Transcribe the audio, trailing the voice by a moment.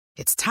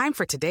It's time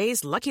for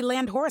today's Lucky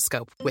Land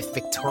horoscope with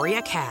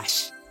Victoria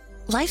Cash.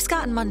 Life's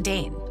gotten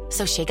mundane,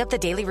 so shake up the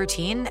daily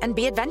routine and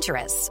be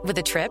adventurous with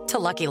a trip to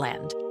Lucky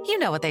Land. You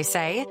know what they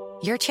say,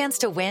 your chance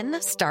to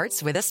win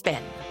starts with a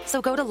spin.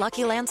 So go to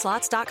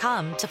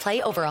LuckyLandSlots.com to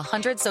play over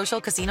 100 social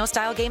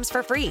casino-style games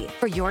for free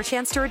for your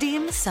chance to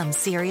redeem some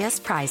serious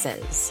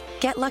prizes.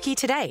 Get lucky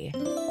today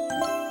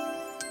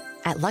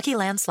at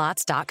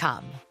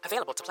LuckyLandSlots.com.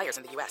 Available to players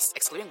in the U.S.,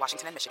 excluding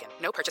Washington and Michigan.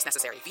 No purchase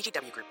necessary.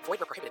 VGW Group. Void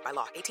where prohibited by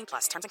law.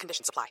 18+. Terms and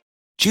conditions apply.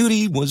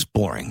 Judy was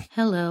boring.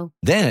 Hello.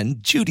 Then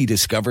Judy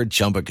discovered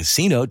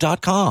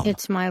ChumbaCasino.com.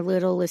 It's my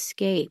little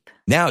escape.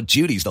 Now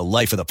Judy's the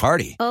life of the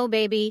party. Oh,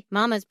 baby,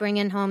 mama's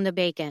bringing home the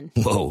bacon.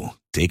 Whoa,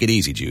 take it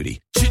easy,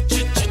 Judy.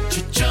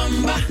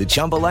 The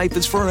Chumba life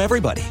is for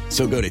everybody.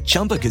 So go to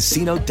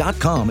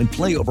ChumbaCasino.com and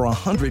play over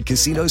 100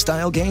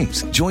 casino-style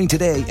games. Join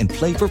today and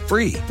play for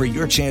free for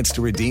your chance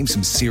to redeem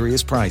some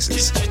serious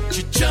prizes.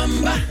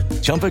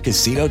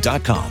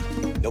 ChumbaCasino.com.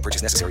 No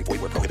purchase necessary.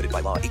 Void where prohibited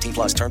by law.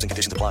 18+. Terms and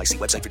conditions apply. See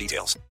website for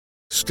details.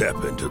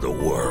 Step into the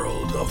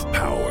world of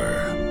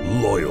power,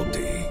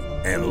 loyalty,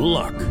 and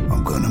luck.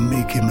 I'm gonna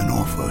make him an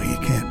offer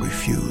he can't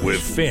refuse.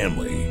 With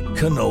family,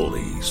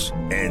 cannolis,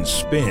 and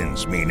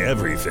spins mean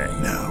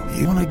everything. Now,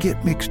 you wanna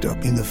get mixed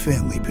up in the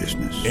family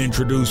business.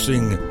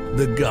 Introducing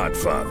The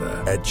Godfather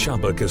at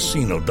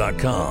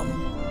ChumbaCasino.com.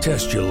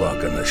 Test your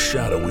luck in the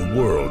shadowy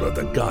world of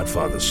The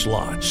Godfather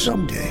slot.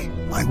 Someday,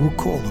 I will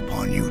call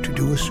upon you to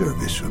do a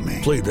service for me.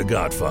 Play The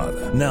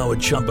Godfather now at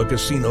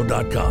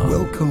ChumbaCasino.com.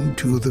 Welcome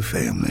to the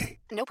family.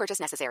 No purchase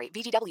necessary.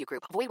 VGW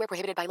Group. Void where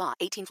prohibited by law.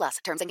 18+.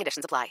 Terms and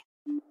conditions apply.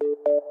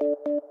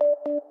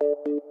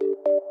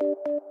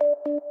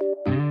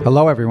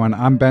 Hello, everyone.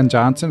 I'm Ben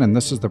Johnson, and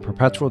this is the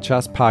Perpetual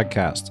Chess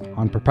Podcast.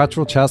 On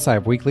Perpetual Chess, I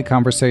have weekly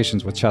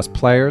conversations with chess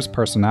players,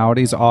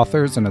 personalities,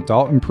 authors, and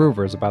adult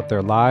improvers about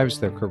their lives,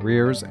 their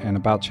careers, and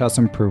about chess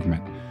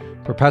improvement.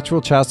 Perpetual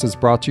Chess is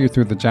brought to you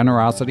through the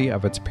generosity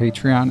of its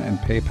Patreon and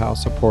PayPal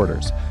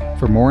supporters.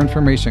 For more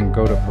information,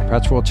 go to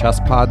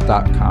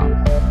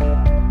perpetualchesspod.com.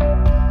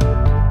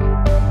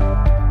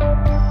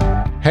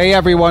 Hey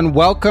everyone,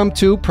 welcome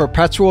to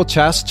Perpetual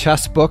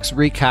Chess Books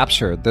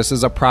Recaptured. This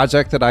is a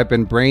project that I've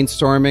been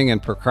brainstorming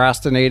and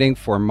procrastinating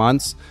for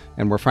months,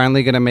 and we're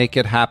finally going to make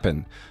it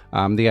happen.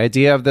 The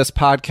idea of this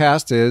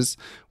podcast is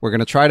we're going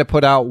to try to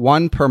put out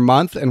one per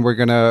month, and we're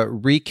going to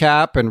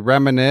recap and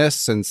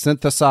reminisce and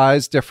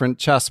synthesize different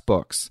chess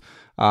books.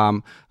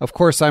 Of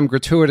course, I'm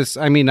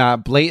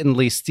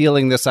blatantly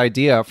stealing this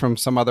idea from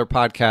some other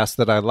podcasts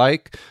that I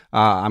like.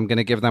 I'm going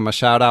to give them a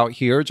shout out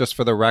here just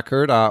for the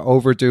record.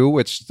 Overdue,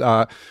 which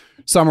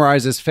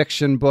summarizes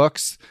fiction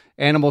books.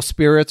 Animal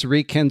Spirits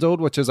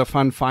Rekindled, which is a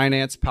fun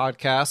finance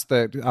podcast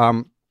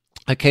that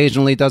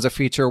occasionally does a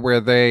feature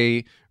where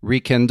they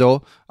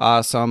rekindle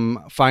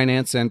some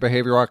finance and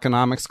behavioral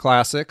economics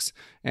classics.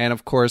 And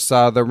of course,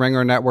 the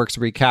Ringer Network's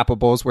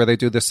Recapables, where they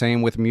do the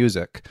same with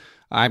music.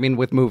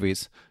 With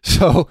movies.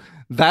 So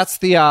that's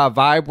the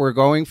vibe we're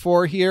going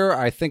for here.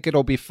 I think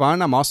it'll be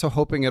fun. I'm also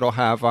hoping it'll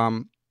have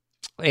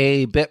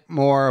a bit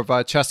more of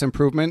a chess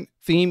improvement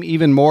theme,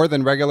 even more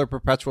than regular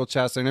Perpetual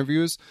Chess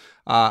interviews.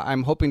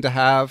 I'm hoping to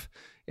have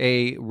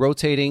a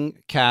rotating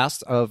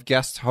cast of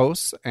guest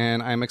hosts,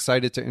 and I'm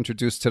excited to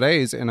introduce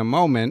today's in a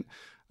moment.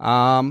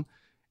 And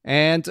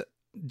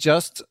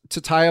just to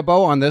tie a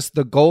bow on this,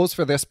 the goals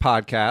for this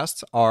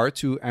podcast are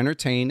to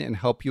entertain and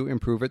help you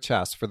improve at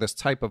chess for this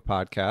type of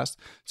podcast,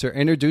 to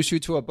introduce you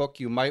to a book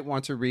you might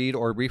want to read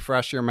or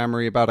refresh your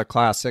memory about a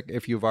classic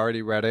if you've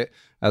already read it,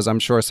 as I'm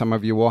sure some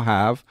of you will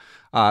have,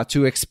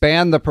 to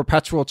expand the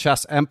Perpetual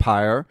Chess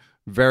empire,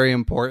 very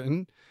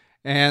important.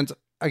 And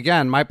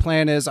again, my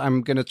plan is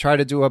I'm going to try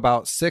to do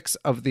about 6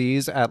 of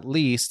these at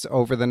least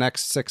over the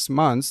next 6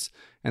 months.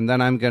 And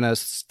then I'm going to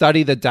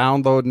study the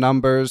download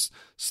numbers,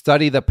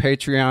 study the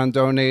Patreon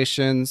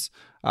donations,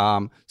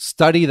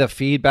 study the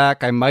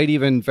feedback. I might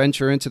even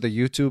venture into the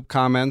YouTube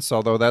comments,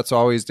 although that's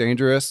always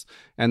dangerous.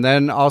 And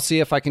then I'll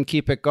see if I can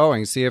keep it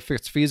going, see if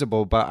it's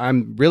feasible. But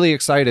I'm really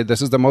excited.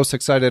 This is the most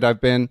excited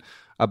I've been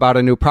about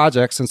a new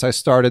project since I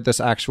started this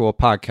actual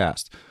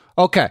podcast.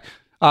 Okay.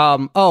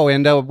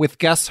 With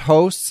guest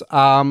hosts,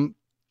 again,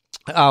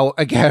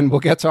 we'll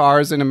get to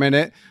ours in a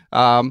minute.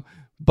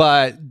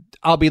 But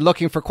I'll be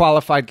looking for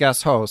qualified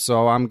guest hosts.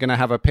 So I'm going to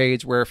have a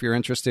page where if you're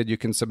interested, you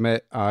can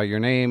submit your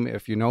name.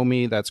 If you know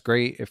me, that's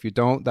great. If you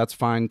don't, that's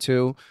fine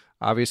too.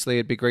 Obviously,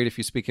 it'd be great if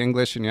you speak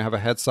English and you have a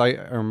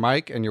headset or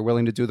mic and you're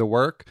willing to do the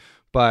work.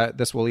 But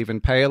this will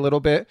even pay a little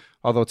bit.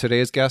 Although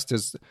today's guest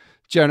is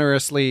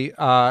generously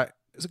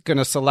going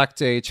to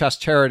select a chess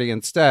charity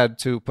instead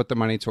to put the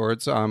money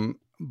towards.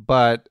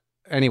 But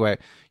anyway,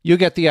 you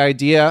get the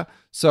idea.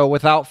 So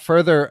without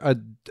further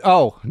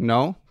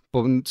ado,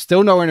 but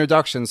still no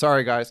introduction.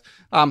 Sorry, guys.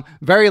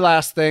 Very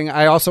last thing,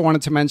 I also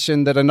wanted to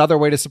mention that another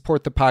way to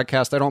support the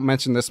podcast, I don't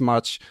mention this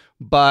much,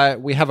 but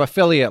we have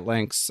affiliate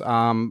links.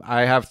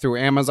 I have through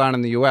Amazon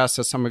in the US,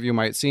 as some of you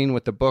might have seen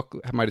with the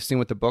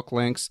book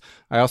links.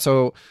 I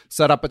also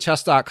set up a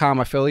chess.com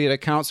affiliate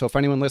account. So if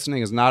anyone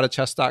listening is not a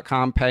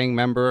chess.com paying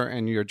member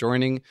and you're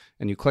joining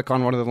and you click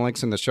on one of the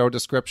links in the show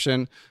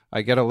description,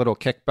 I get a little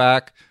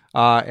kickback.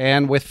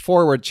 And with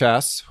Forward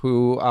Chess,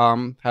 who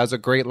has a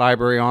great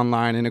library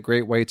online and a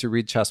great way to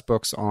read chess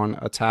books on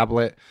a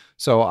tablet.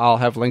 So I'll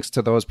have links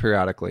to those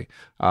periodically.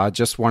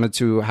 Just wanted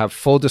to have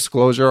full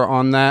disclosure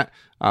on that.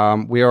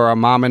 We are a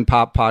mom and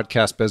pop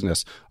podcast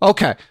business.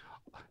 Okay,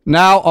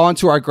 now on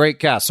to our great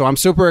guest. So I'm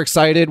super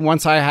excited.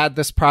 Once I had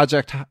this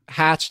project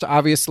hatched,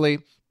 obviously,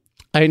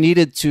 I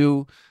needed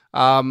to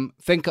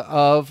think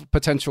of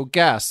potential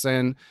guests.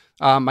 And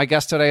my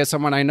guest today is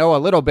someone I know a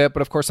little bit,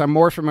 but of course I'm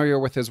more familiar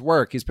with his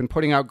work. He's been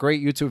putting out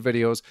great YouTube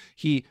videos.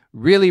 He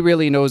really,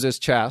 really knows his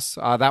chess.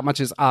 That much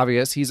is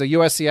obvious. He's a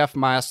USCF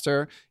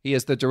master. He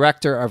is the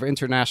director of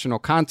international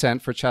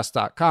content for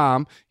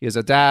chess.com. He is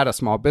a dad, a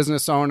small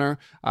business owner.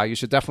 You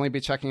should definitely be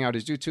checking out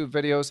his YouTube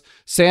videos.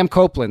 Sam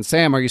Copeland.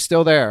 Sam, are you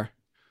still there?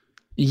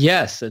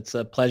 Yes, it's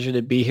a pleasure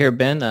to be here,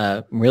 Ben.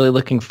 I'm really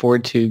looking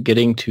forward to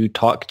getting to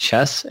talk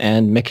chess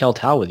and Mikhail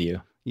Tal with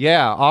you.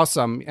 Yeah,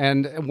 awesome.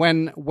 And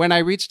when I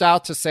reached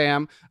out to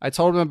Sam, I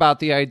told him about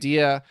the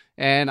idea,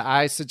 and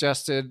I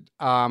suggested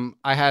I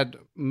had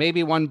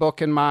maybe one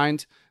book in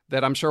mind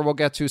that I'm sure we'll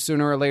get to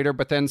sooner or later.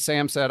 But then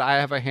Sam said, I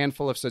have a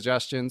handful of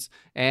suggestions,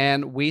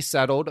 and we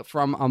settled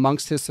from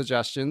amongst his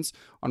suggestions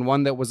on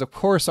one that was, of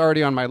course,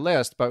 already on my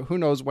list, but who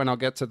knows when I'll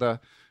get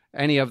to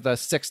any of the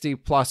 60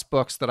 plus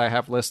books that I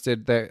have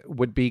listed that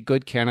would be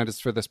good candidates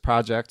for this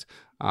project.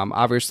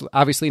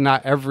 Obviously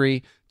not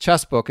every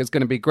chess book is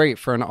going to be great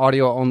for an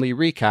audio only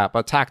recap.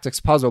 A tactics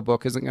puzzle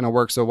book isn't going to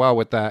work so well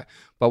with that,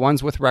 but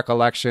ones with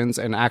recollections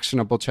and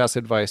actionable chess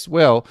advice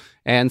will.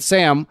 And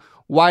Sam,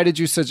 why did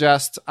you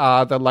suggest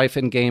The Life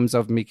and Games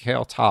of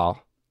Mikhail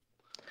Tal?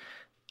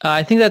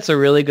 I think that's a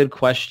really good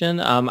question.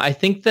 I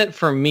think that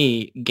for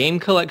me, game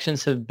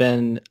collections have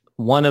been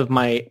one of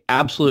my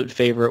absolute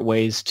favorite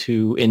ways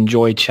to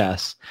enjoy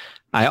chess.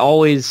 I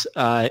always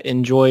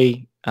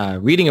enjoy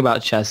reading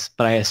about chess,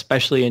 but I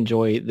especially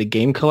enjoy the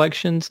game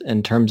collections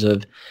in terms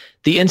of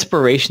the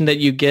inspiration that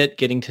you get,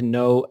 getting to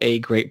know a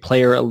great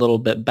player a little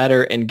bit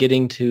better and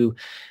getting to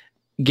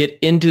get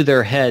into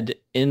their head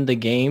in the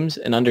games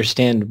and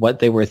understand what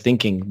they were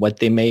thinking, what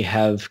they may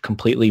have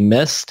completely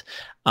missed.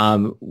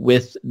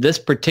 With this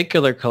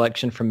particular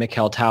collection from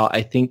Mikhail Tal,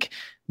 I think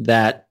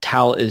that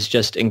Tal is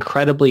just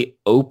incredibly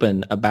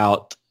open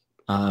about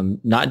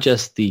not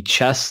just the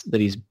chess that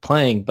he's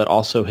playing, but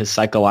also his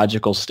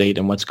psychological state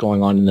and what's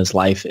going on in his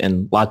life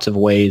in lots of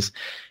ways.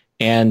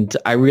 And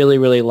I really,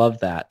 really love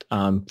that.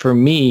 For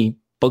me,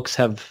 books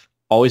have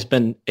always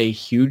been a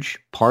huge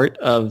part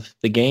of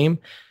the game.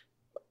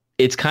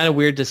 It's kind of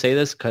weird to say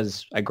this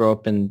because I grew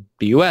up in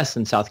the U.S.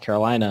 and South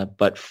Carolina,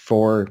 but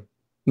for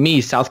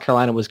me, South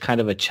Carolina was kind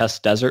of a chess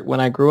desert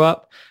when I grew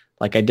up.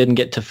 Like I didn't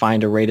get to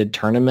find a rated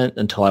tournament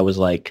until I was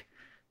like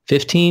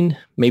 15,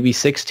 maybe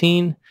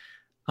 16.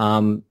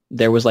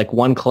 There was like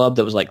one club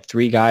that was like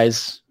 3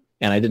 guys,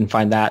 and I didn't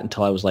find that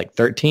until I was like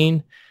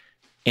 13.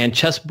 And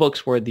chess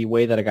books were the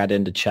way that I got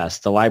into chess.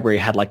 The library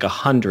had like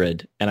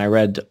 100, and I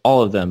read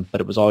all of them, but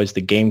it was always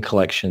the game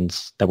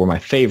collections that were my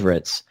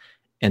favorites.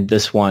 And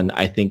this one,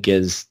 I think,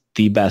 is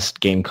the best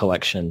game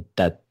collection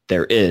that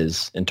there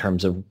is in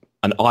terms of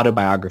an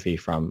autobiography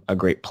from a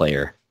great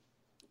player.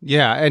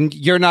 Yeah, and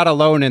you're not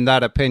alone in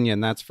that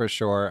opinion, that's for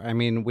sure. I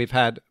mean, we've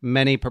had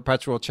many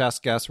Perpetual Chess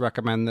guests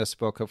recommend this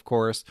book, of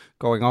course,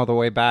 going all the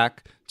way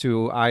back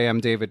to I Am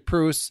David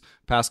Pruess,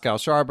 Pascal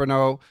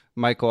Charbonneau,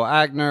 Michael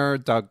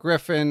Agner, Doug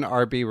Griffin,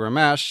 R.B.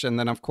 Ramesh, and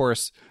then, of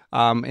course,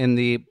 in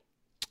the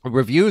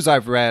reviews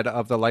I've read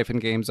of The Life and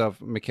Games of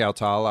Mikhail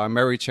Tal,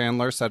 Mary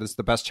Chandler said it's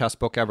the best chess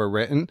book ever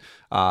written.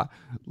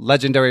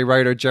 Legendary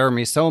writer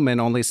Jeremy Silman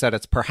only said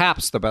it's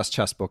perhaps the best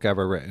chess book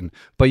ever written.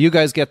 But you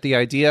guys get the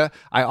idea.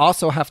 I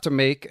also have to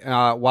make,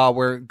 while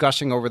we're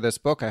gushing over this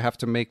book, I have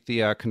to make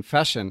the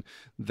confession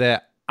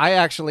that I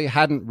actually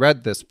hadn't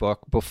read this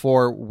book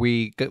before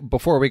we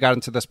got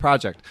into this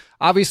project.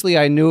 Obviously,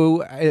 I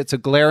knew it's a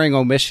glaring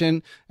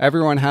omission.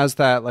 Everyone has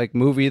that like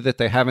movie that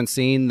they haven't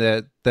seen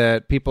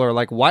that people are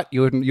like, "What?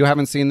 You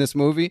haven't seen this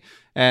movie?"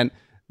 And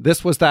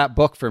this was that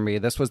book for me.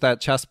 This was that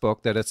chess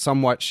book that it's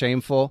somewhat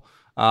shameful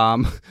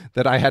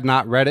that I had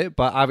not read it,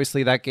 but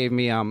obviously that gave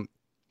me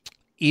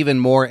even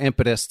more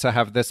impetus to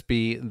have this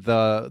be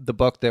the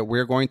book that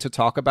we're going to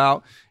talk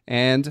about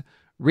and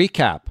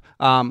recap.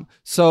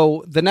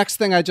 So the next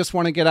thing I just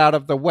want to get out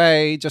of the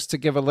way, just to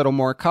give a little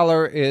more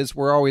color, is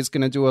we're always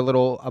going to do a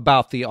little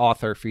about the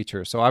author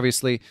feature. So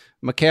obviously,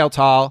 Mikhail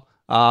Tal,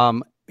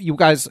 you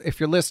guys, if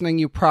you're listening,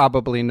 you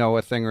probably know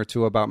a thing or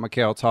two about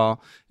Mikhail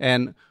Tal,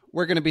 and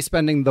we're going to be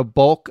spending the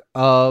bulk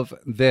of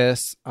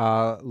this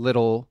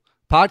little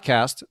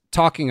podcast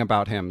talking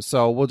about him.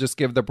 So we'll just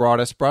give the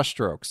broadest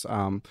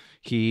brushstrokes.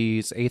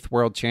 He's 8th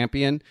world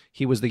champion.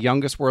 He was the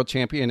youngest world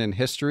champion in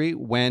history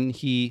when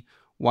he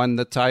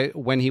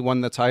when he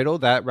won the title.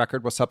 That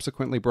record was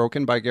subsequently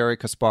broken by Garry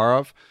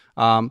Kasparov.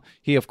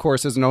 He, of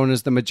course, is known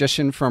as the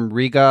magician from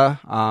Riga.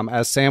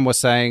 As Sam was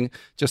saying,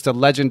 just a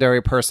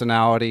legendary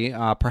personality.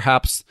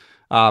 Perhaps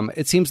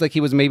it seems like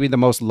he was maybe the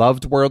most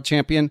loved world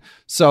champion.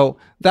 So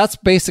that's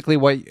basically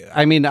what,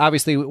 I mean,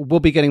 obviously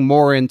we'll be getting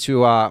more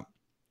into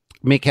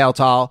Mikhail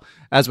Tal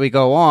as we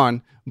go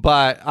on,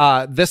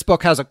 but this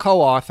book has a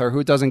co-author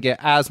who doesn't get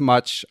as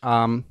much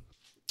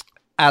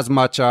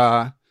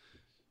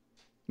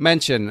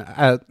mention.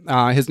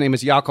 His name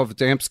is Yakov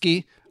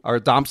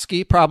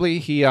Domsky, probably.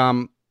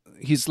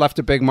 He's left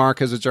a big mark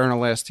as a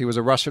journalist. He was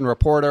a Russian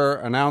reporter,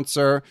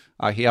 announcer.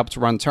 He helped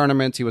run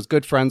tournaments. He was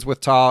good friends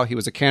with Tal. He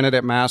was a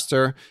candidate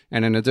master.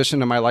 And in addition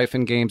to My Life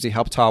in Games, he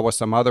helped Tal with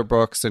some other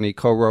books. And he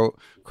co-wrote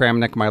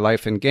Kramnik, My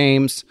Life in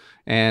Games,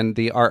 and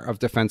The Art of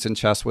Defense in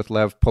Chess with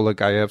Lev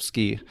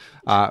Polugayevsky,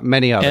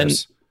 many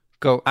others.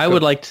 I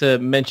would like to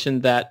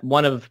mention that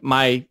one of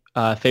my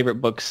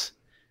favorite books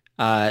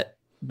by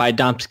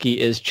Domsky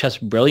is Chess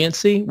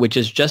Brilliancy, which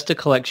is just a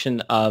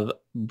collection of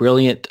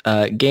brilliant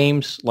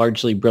games,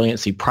 largely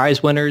Brilliancy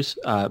Prize winners.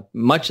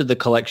 Much of the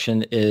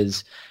collection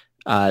is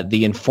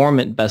the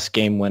Informant Best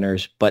Game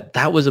winners, but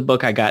that was a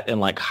book I got in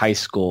like high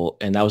school,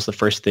 and that was the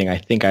first thing I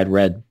think I'd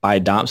read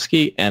by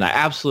Domsky, and I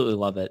absolutely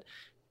love it.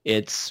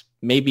 It's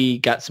maybe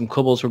got some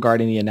quibbles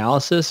regarding the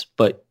analysis,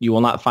 but you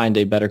will not find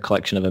a better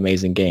collection of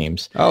amazing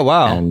games. Oh,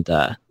 wow. And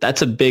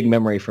that's a big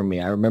memory for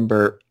me. I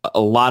remember a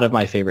lot of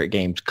my favorite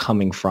games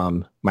coming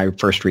from my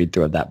first read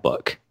through of that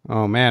book.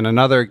 Oh, man,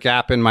 another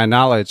gap in my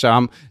knowledge.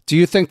 Do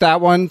you think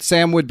that one,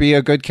 Sam, would be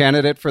a good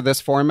candidate for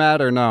this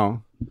format or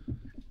no?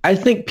 I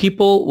think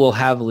people will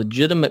have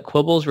legitimate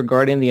quibbles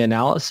regarding the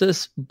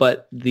analysis,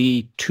 but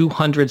the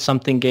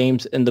 200-something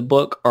games in the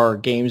book are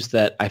games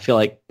that I feel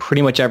like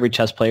pretty much every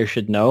chess player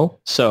should know.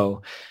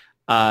 So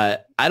I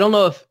don't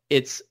know if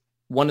it's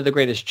one of the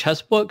greatest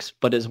chess books,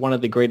 but it's one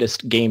of the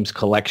greatest games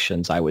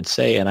collections, I would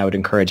say, and I would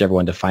encourage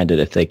everyone to find it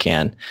if they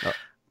can.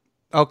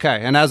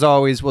 Okay, and as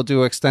always, we'll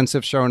do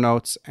extensive show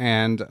notes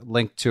and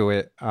link to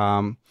it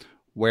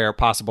where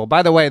possible.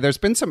 By the way, there's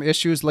been some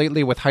issues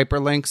lately with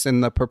hyperlinks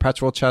in the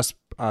Perpetual Chess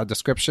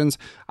descriptions.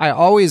 I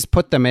always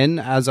put them in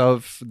as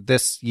of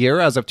this year,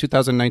 as of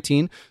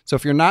 2019. So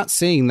if you're not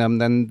seeing them,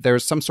 then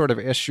there's some sort of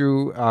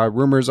issue.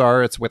 Rumors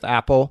are it's with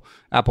Apple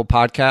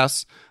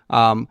Podcasts.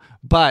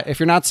 But if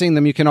you're not seeing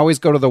them, you can always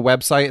go to the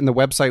website, and the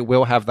website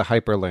will have the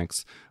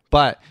hyperlinks.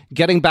 But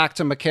getting back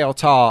to Mikhail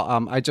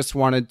Tal, I just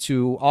wanted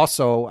to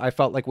also, I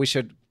felt like we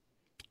should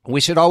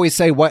always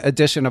say what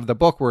edition of the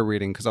book we're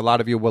reading, because a lot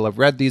of you will have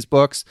read these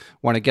books,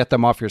 want to get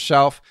them off your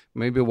shelf.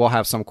 Maybe we'll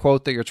have some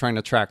quote that you're trying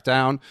to track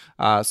down.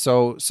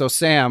 So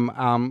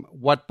Sam,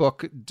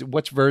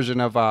 which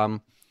version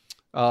of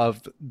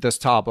this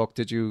Tal book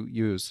did you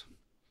use?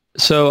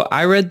 So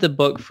I read the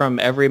book from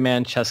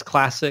Everyman Chess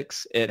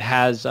Classics. It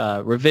has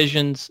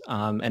revisions,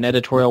 and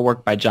editorial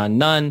work by John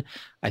Nunn.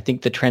 I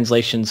think the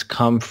translations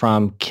come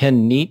from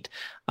Ken Neat.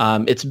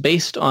 It's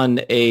based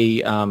on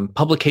a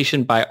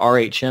publication by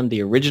RHM,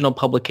 the original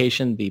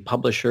publication. The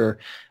publisher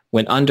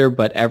went under,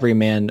 but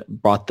Everyman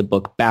brought the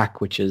book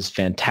back, which is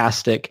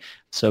fantastic.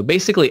 So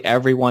basically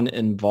everyone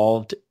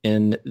involved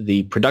in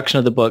the production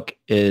of the book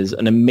is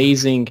an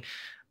amazing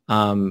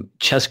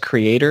chess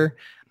creator.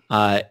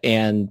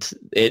 And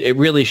it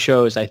really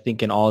shows, I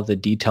think, in all of the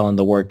detail in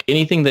the work.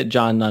 Anything that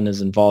John Nunn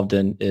is involved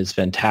in is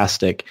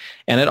fantastic.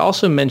 And it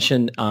also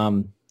mentioned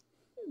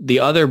the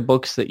other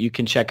books that you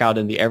can check out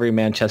in the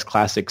Everyman Chess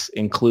Classics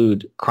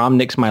include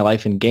Kramnik's My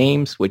Life in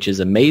Games, which is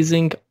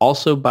amazing,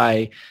 also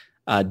by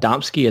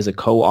Domsky as a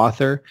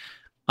co-author.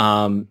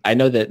 I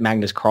know that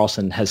Magnus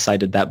Carlsen has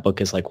cited that book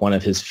as like one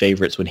of his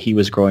favorites when he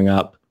was growing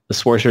up. The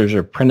Sorcerer's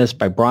Apprentice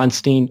by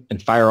Bronstein,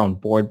 and Fire on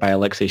Board by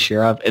Alexei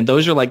Shirov. And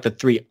those are like the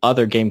three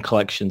other game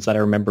collections that I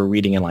remember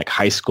reading in like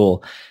high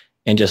school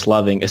and just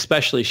loving,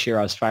 especially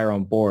Shirov's Fire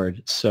on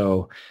Board.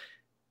 So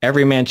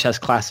Everyman Chess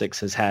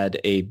Classics has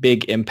had a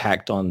big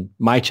impact on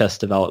my chess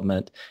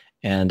development,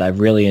 and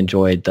I've really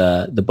enjoyed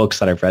the books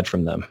that I've read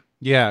from them.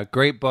 Yeah,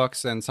 great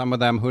books, and some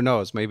of them, who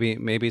knows,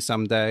 maybe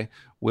someday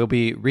we'll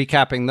be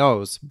recapping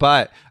those.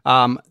 But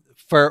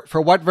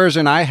For what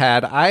version I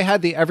had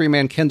the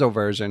Everyman Kindle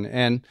version,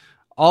 and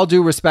all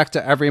due respect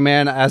to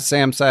Everyman, as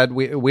Sam said,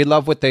 we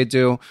love what they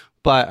do,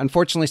 but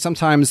unfortunately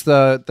sometimes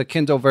the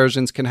Kindle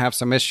versions can have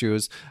some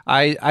issues.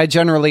 I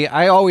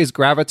always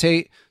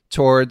gravitate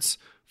towards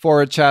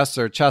Forward Chess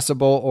or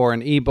Chessable or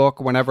an ebook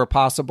whenever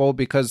possible,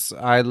 because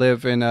I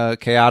live in a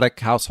chaotic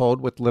household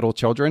with little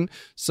children.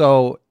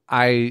 So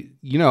I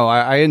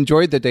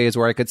enjoyed the days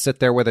where I could sit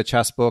there with a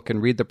chess book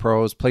and read the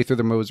prose, play through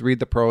the moves,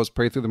 read the prose,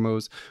 play through the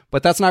moves.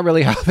 But that's not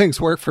really how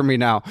things work for me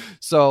now.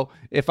 So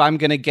if I'm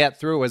going to get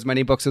through as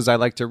many books as I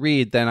like to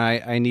read, then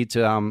I need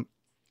to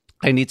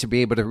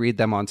be able to read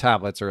them on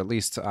tablets, or at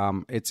least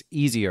it's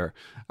easier.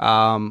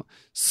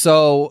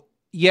 So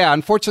yeah,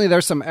 unfortunately,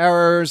 there's some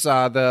errors.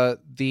 The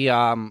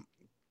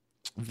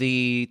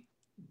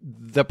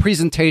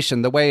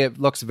presentation, the way it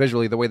looks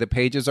visually, the way the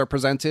pages are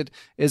presented,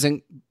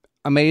 isn't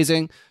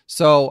amazing.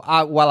 So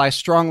while I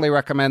strongly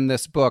recommend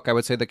this book, I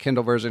would say the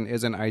Kindle version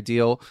isn't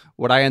ideal.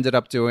 What I ended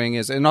up doing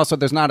is, and also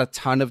there's not a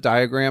ton of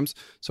diagrams,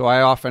 so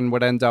I often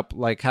would end up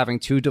like having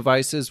two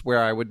devices where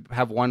I would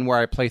have one where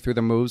I play through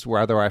the moves,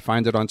 whether I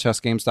find it on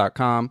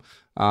chessgames.com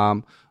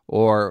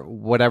or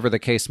whatever the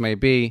case may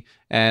be,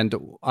 and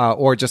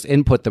or just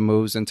input the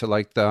moves into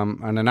like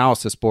an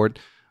analysis board.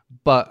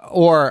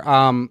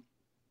 I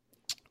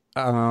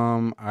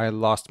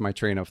lost my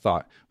train of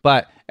thought.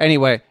 But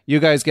anyway, you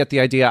guys get the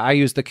idea. I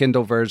use the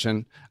Kindle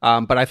version,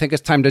 but I think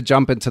it's time to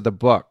jump into the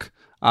book.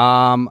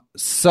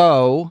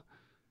 So,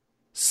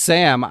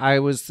 Sam, I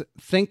was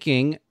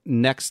thinking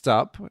next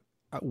up,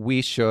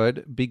 we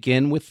should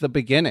begin with the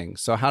beginning.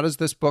 So how does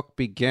this book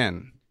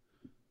begin?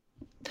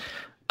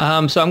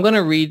 So I'm going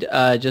to read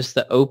just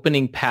the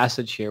opening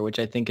passage here, which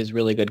I think is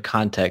really good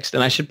context.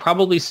 And I should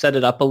probably set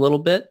it up a little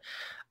bit.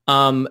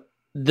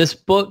 This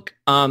book,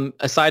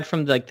 aside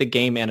from like the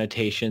game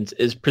annotations,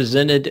 is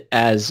presented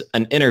as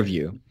an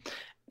interview.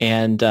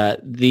 And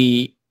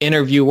the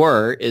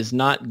interviewer is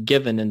not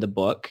given in the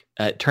book.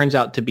 It turns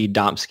out to be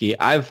Domsky.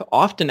 I've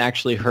often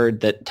actually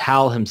heard that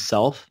Tal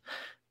himself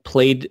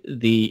played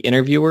the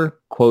interviewer,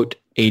 quote,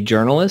 a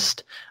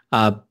journalist.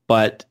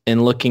 But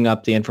in looking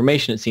up the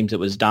information, it seems it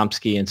was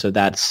Domsky. And so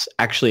that's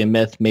actually a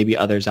myth. Maybe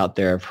others out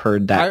there have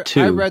heard that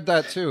too. I read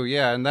that too,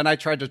 yeah. And then I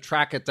tried to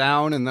track it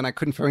down and then I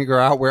couldn't figure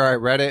out where I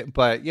read it.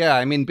 But yeah,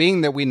 I mean,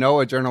 being that we know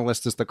a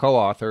journalist is the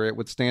co-author, it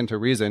would stand to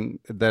reason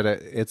that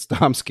it's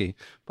Domsky.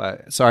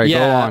 But sorry,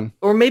 go on.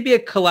 Or maybe a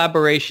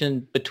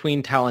collaboration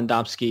between Tal and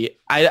Domsky.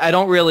 I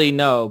don't really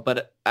know,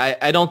 but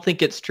I don't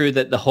think it's true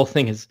that the whole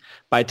thing is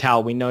by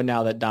Tal. We know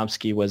now that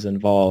Domsky was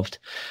involved.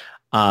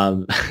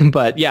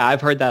 But yeah,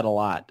 I've heard that a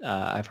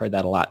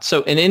lot.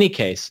 So in any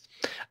case,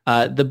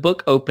 the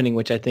book opening,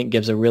 which I think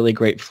gives a really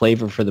great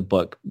flavor for the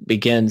book,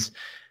 begins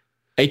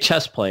a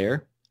chess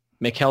player,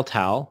 Mikhail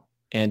Tal,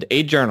 and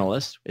a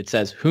journalist. It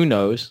says, who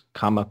knows,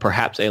 comma,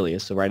 perhaps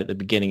alias. So right at the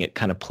beginning, it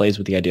kind of plays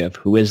with the idea of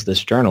who is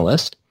this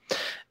journalist.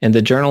 And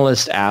the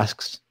journalist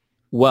asks,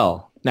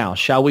 well, now,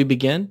 shall we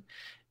begin?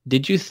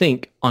 Did you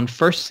think on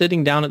first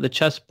sitting down at the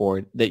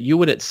chessboard that you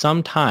would at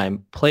some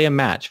time play a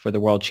match for the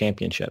world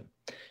championship?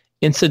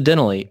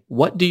 Incidentally,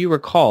 what do you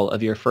recall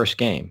of your first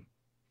game?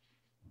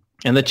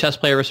 And the chess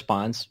player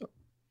responds,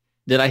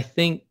 did I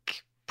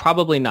think?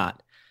 Probably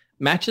not.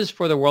 Matches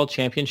for the World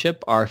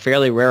Championship are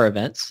fairly rare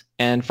events,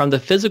 and from the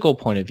physical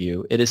point of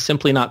view, it is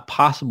simply not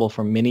possible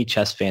for many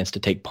chess fans to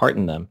take part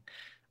in them.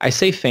 I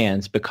say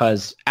fans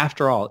because,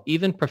 after all,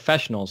 even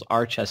professionals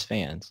are chess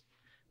fans.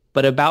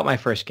 But about my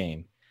first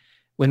game.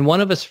 When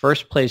one of us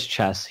first plays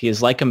chess, he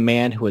is like a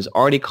man who has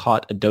already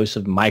caught a dose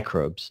of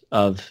microbes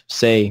of,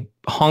 say,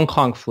 Hong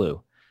Kong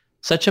flu.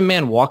 Such a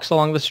man walks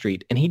along the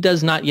street, and he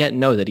does not yet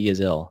know that he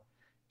is ill.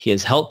 He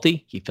is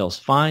healthy, he feels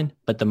fine,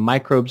 but the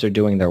microbes are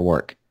doing their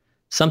work.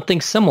 Something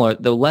similar,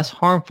 though less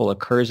harmful,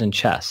 occurs in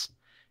chess.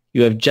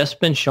 You have just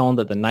been shown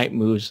that the knight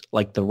moves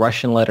like the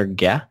Russian letter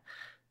G,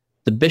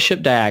 the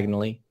bishop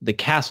diagonally, the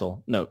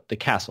castle, not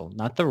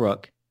the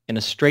rook, in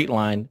a straight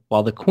line,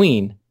 while the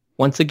queen,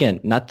 once again,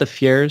 not the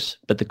Fiers,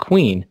 but the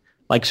queen,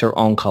 likes her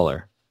own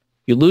color.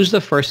 You lose the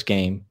first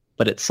game,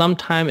 but at some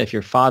time, if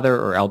your father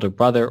or elder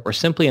brother or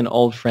simply an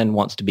old friend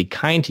wants to be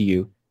kind to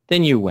you,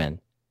 then you win.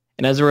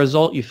 And as a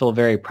result, you feel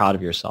very proud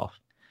of yourself.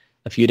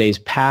 A few days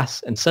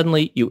pass, and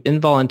suddenly you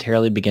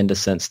involuntarily begin to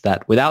sense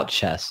that without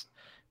chess,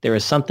 there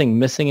is something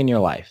missing in your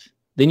life.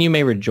 Then you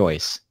may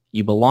rejoice.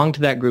 You belong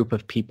to that group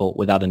of people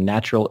without a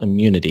natural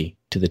immunity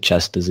to the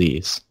chess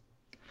disease.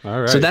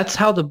 All right. So that's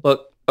how the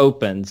book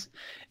opens.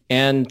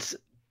 And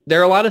there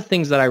are a lot of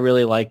things that I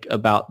really like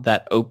about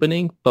that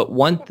opening, but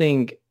one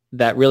thing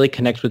that really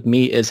connects with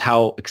me is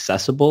how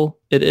accessible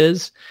it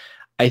is.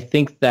 I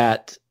think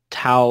that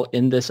Tal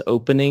in this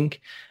opening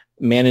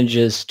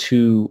manages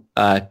to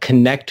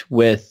connect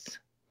with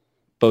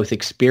both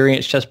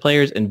experienced chess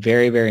players and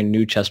very, very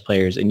new chess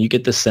players. And you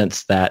get the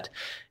sense that,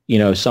 you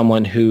know,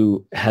 someone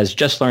who has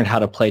just learned how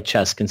to play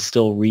chess can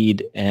still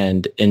read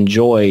and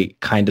enjoy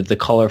kind of the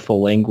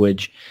colorful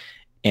language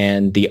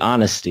and the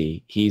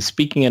honesty. He's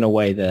speaking in a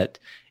way that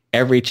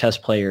every chess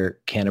player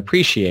can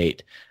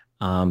appreciate,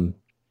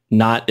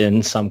 not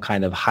in some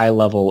kind of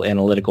high-level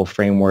analytical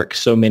framework.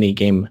 So many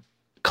game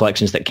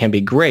collections that can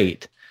be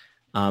great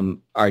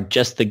are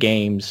just the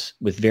games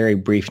with very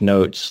brief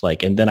notes,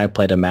 like, and then I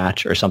played a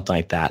match or something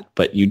like that.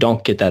 But you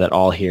don't get that at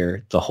all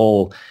here. The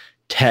whole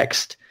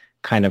text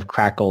kind of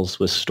crackles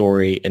with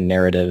story and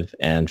narrative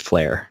and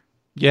flair.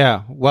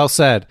 Yeah, well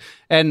said.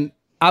 And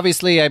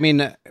obviously, I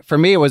mean, for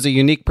me, it was a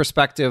unique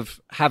perspective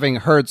having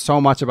heard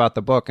so much about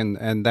the book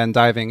and then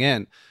diving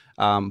in.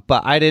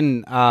 But I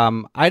didn't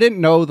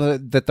know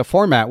that the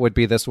format would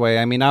be this way.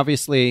 I mean,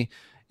 obviously,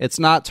 it's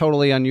not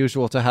totally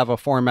unusual to have a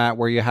format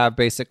where you have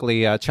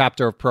basically a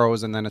chapter of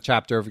prose and then a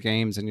chapter of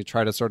games, and you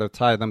try to sort of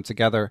tie them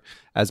together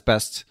as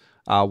best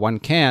one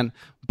can.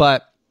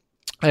 But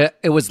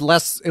it was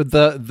less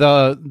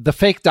the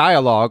fake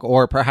dialogue,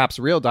 or perhaps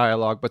real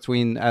dialogue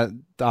between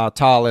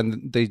Tal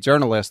and the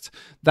journalist.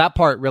 That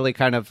part really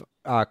kind of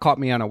caught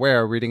me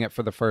unaware reading it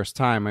for the first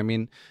time. I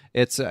mean,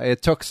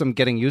 it took some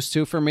getting used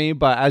to for me,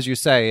 but as you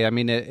say, I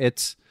mean,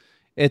 it's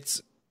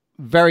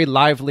very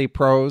lively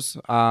prose,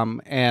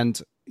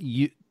 and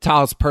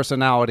Tal's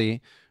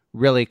personality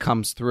really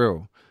comes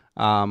through.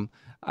 There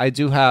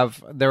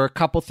are a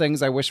couple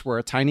things I wish were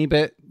a tiny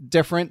bit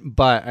different,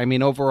 but I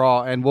mean,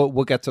 overall, and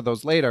we'll get to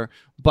those later,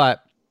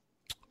 but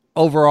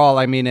overall,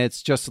 I mean,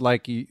 it's just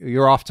like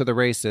you're off to the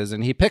races.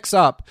 And he picks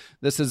up,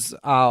 this is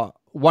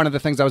one of the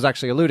things I was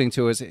actually alluding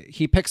to, is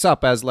he picks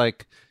up as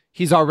like,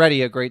 he's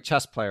already a great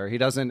chess player.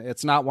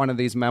 It's not one of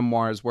these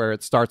memoirs where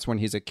it starts when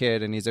he's a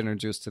kid and he's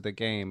introduced to the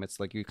game. It's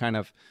like you kind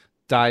of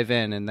dive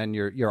in and then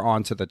you're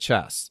on to the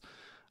chess.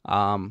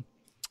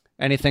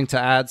 Anything to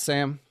add,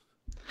 Sam?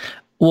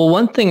 Well,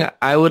 one thing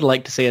I would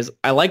like to say is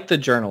I like the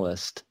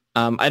journalist.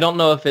 I don't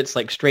know if it's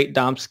like straight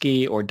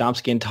Domsky or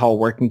Domsky and Tal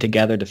working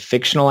together to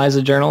fictionalize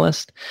a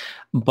journalist,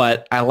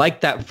 but I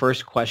like that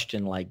first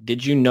question, like,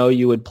 did you know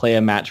you would play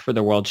a match for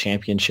the world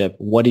championship?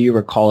 What do you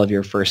recall of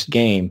your first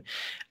game?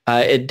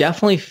 It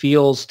definitely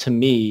feels to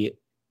me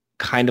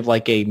kind of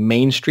like a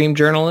mainstream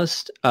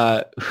journalist,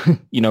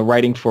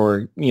 writing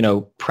for,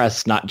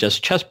 press, not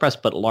just chess press,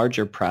 but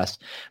larger press,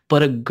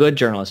 but a good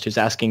journalist who's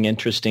asking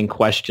interesting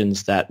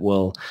questions that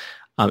will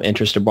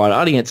interest a broad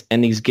audience,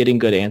 and he's getting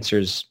good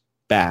answers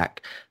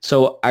back.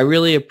 So I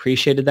really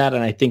appreciated that,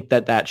 and I think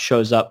that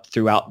shows up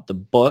throughout the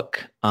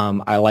book.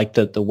 I like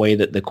that the way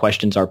that the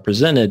questions are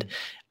presented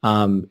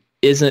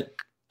isn't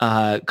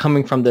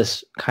coming from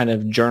this kind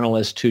of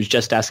journalist who's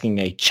just asking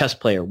a chess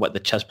player what the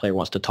chess player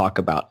wants to talk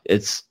about.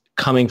 It's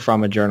coming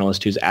from a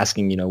journalist who's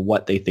asking,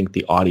 what they think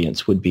the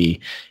audience would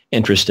be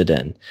interested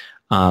in.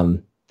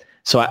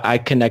 So I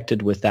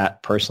connected with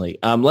that personally.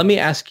 Let me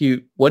ask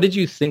you, what did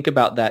you think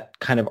about that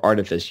kind of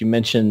artifice? You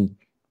mentioned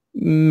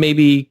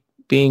maybe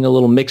being a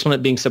little mixed on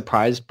it, being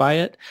surprised by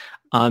it.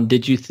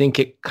 Did you think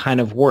it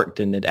kind of worked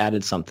and it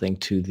added something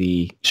to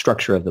the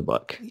structure of the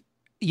book?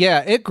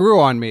 Yeah, it grew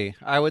on me.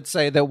 I would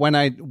say that when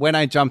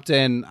I jumped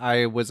in,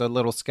 I was a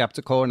little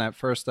skeptical, and at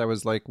first I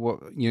was like,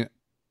 well,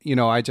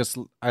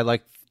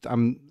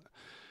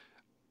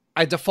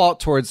 I default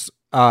towards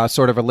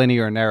sort of a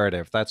linear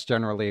narrative. That's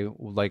generally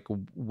like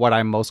what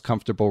I'm most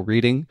comfortable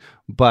reading.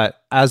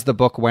 But as the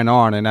book went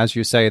on, and as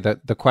you say,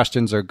 that the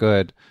questions are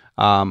good.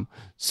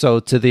 So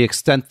to the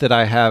extent that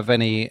I have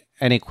any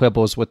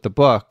quibbles with the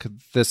book,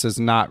 this is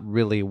not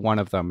really one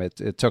of them.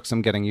 It took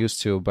some getting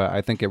used to, but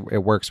I think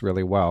it works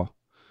really well.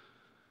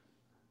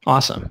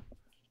 Awesome.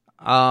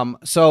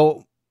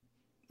 So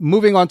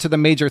moving on to the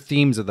major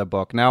themes of the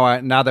book.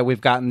 Now that we've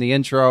gotten the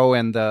intro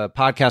and the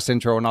podcast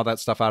intro and all that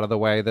stuff out of the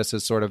way, this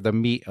is sort of the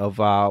meat of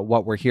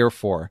what we're here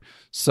for.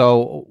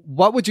 So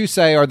what would you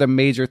say are the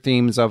major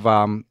themes of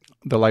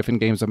the life and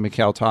games of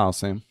Mikhail Tal,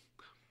 Sam?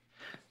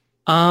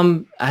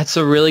 That's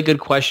a really good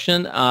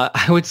question.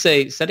 I would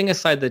say, setting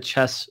aside the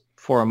chess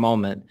for a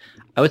moment,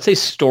 I would say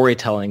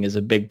storytelling is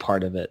a big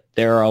part of it.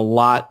 There are a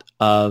lot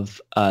of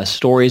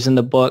stories in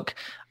the book.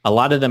 A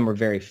lot of them are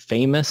very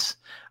famous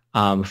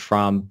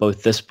from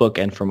both this book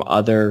and from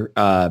other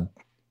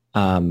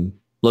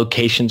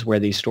locations where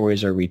these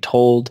stories are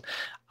retold.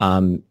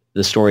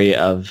 The story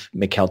of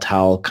Mikhail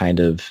Tal kind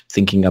of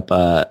thinking up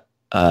a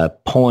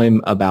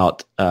poem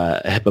about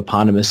a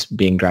hippopotamus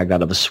being dragged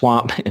out of a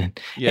swamp and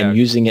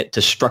using it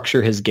to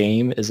structure his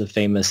game is a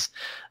famous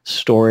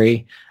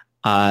story.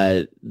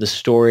 The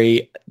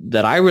story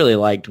that I really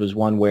liked was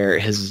one where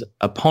his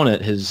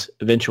opponent, his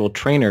eventual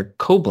trainer,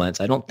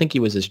 Koblenz, I don't think he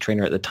was his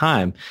trainer at the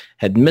time,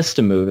 had missed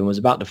a move and was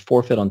about to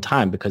forfeit on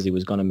time because he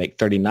was going to make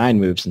 39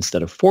 moves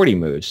instead of 40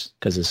 moves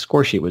because his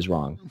score sheet was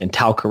wrong. And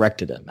Tal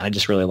corrected him. And I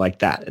just really liked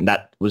that. And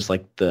that was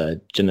like the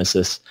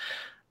genesis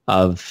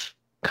of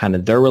kind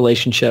of their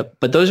relationship.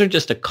 But those are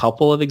just a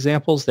couple of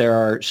examples. There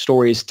are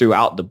stories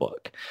throughout the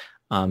book.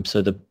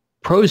 So the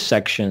prose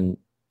section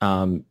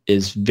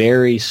is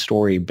very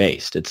story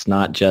based. It's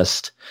not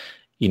just,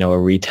 a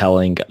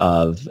retelling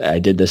of, I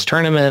did this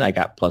tournament, I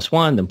got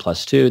 +1, then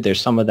 +2.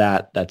 There's some of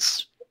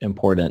that's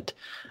important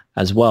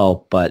as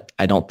well, but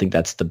I don't think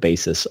that's the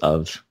basis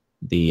of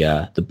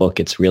the book.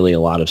 It's really a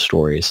lot of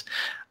stories.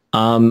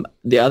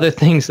 The other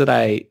things that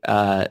I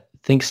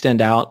think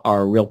stand out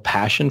are real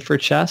passion for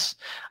chess.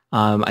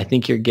 I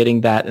think you're getting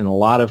that in a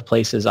lot of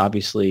places.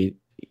 Obviously,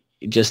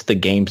 just the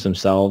games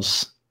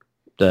themselves,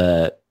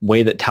 the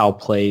way that Tal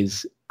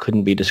plays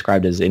couldn't be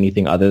described as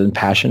anything other than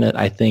passionate,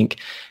 I think.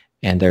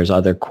 And there's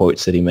other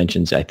quotes that he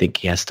mentions. I think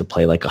he has to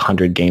play like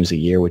 100 games a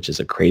year, which is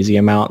a crazy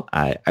amount.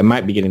 I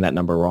might be getting that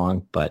number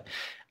wrong, but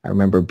I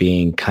remember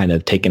being kind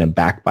of taken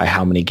aback by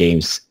how many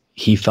games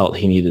he felt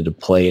he needed to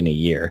play in a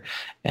year.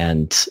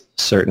 And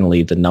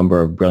certainly the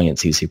number of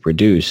brilliancies he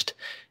produced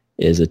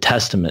is a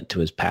testament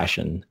to his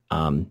passion,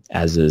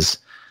 as is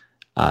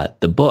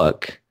the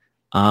book.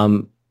 I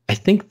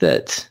think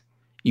that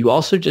you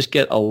also just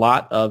get a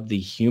lot of the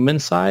human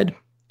side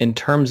in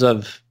terms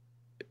of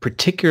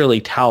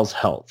particularly Tal's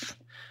health.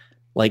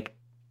 Like,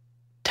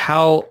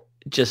 Tal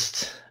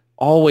just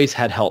always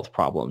had health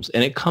problems.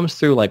 And it comes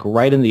through like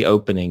right in the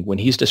opening when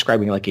he's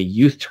describing like a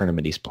youth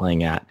tournament he's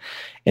playing at,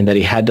 and that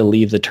he had to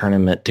leave the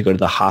tournament to go to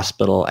the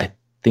hospital. I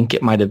think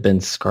it might have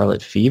been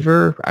scarlet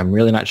fever. I'm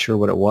really not sure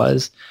what it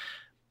was.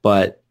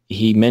 But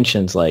he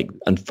mentions like,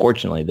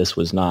 unfortunately, this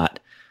was not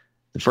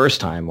the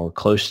first time or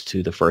close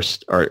to the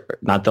first, or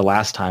not the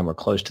last time or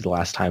close to the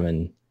last time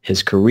in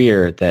his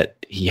career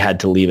that he had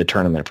to leave a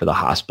tournament for the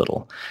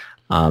hospital.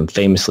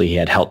 Famously, he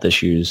had health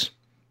issues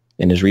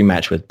in his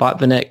rematch with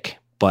Botvinnik,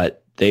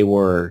 but they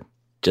were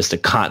just a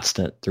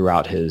constant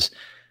throughout his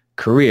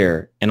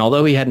career. And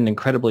although he had an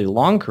incredibly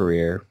long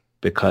career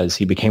because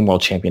he became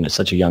world champion at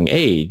such a young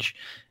age,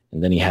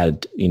 and then he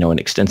had, an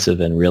extensive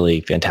and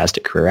really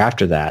fantastic career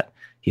after that,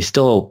 he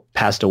still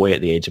passed away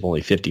at the age of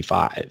only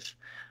 55.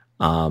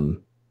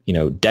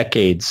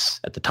 Decades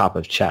at the top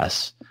of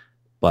chess,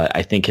 but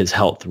I think his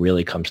health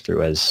really comes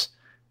through as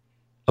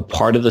a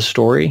part of the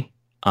story,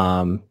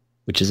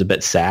 which is a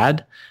bit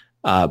sad,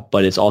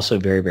 but it's also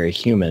very, very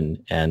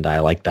human, and I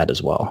like that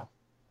as well.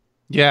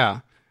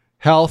 Yeah.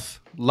 Health,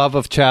 love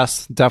of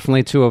chess,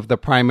 definitely two of the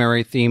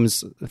primary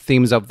themes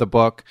of the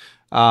book.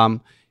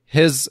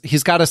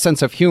 He's got a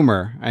sense of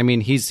humor. I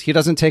mean, he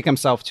doesn't take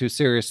himself too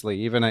seriously,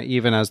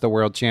 even as the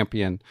world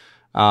champion.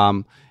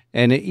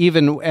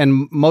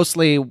 And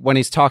mostly when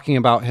he's talking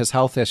about his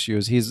health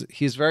issues,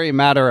 he's very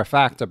matter of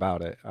fact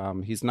about it.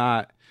 He's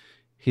not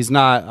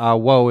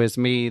woe is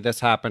me, this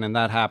happened and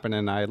that happened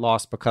and I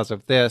lost because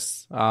of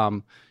this.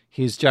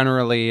 He's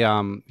generally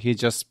he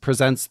just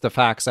presents the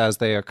facts as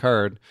they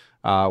occurred,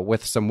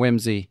 with some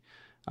whimsy,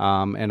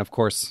 and of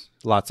course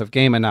lots of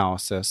game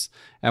analysis.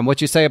 And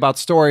what you say about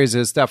stories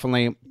is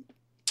definitely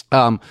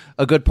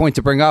a good point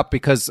to bring up,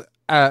 because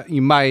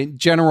my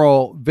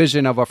general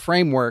vision of a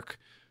framework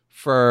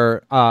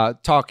for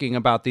talking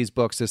about these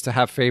books is to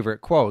have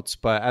favorite quotes.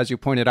 But as you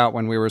pointed out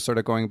when we were sort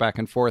of going back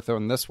and forth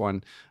on this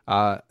one,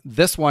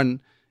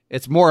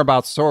 it's more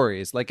about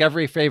stories. Like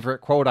every favorite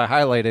quote I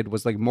highlighted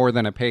was like more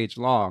than a page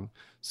long.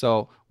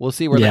 So we'll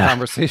see where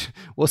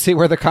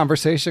the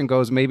conversation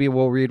goes. Maybe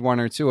we'll read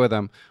one or two of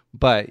them.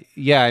 But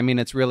yeah, I mean,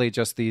 it's really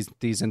just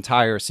these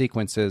entire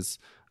sequences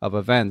of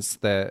events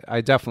that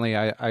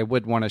I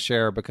would want to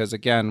share, because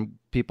again,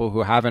 people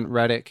who haven't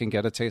read it can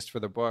get a taste for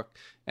the book,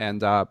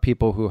 and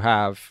people who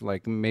have,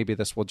 like, maybe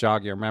this will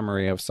jog your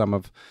memory of some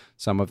of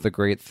the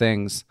great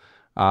things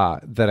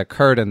that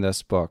occurred in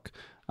this book.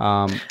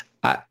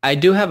 I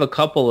do have a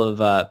couple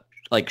of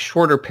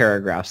shorter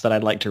paragraphs that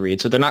I'd like to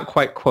read. So they're not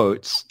quite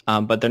quotes,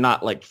 but they're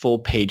not like full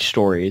page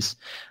stories.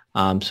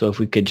 So if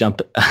we could jump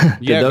to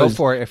those, go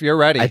for it if you're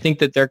ready. I think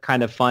that they're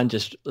kind of fun,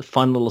 just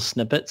fun little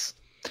snippets.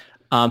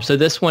 So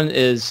this one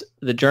is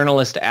the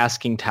journalist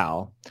asking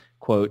Tal,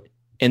 quote,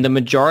 "In the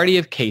majority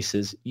of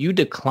cases, you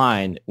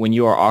decline when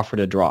you are offered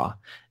a draw.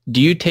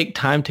 Do you take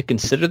time to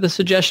consider the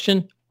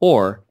suggestion,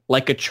 or,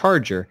 like a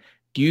charger,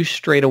 do you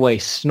straight away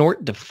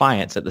snort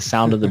defiance at the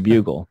sound of the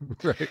bugle?"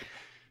 Right.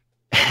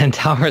 And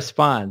Tal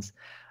responds,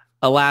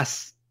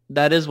 "Alas,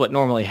 that is what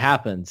normally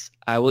happens.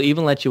 I will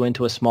even let you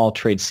into a small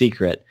trade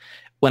secret.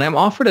 When I'm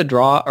offered a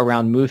draw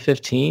around move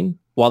 15,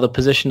 while the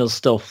position is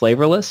still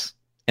flavorless,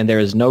 and there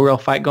is no real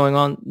fight going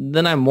on,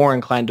 then I'm more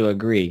inclined to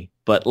agree.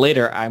 But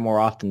later, I more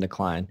often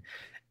decline."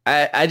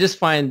 I just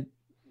find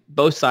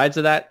both sides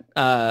of that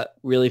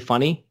really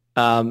funny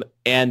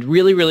and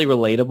really, really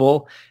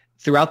relatable.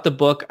 Throughout the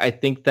book, I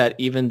think that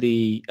even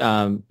the,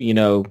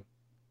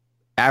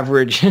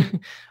 average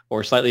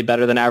or slightly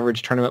better than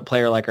average tournament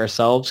player like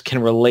ourselves can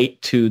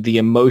relate to the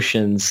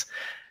emotions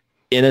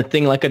in a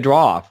thing like a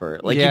draw offer.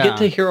 You get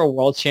to hear a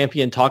world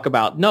champion talk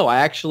about, no, I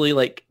actually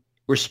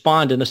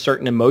respond in a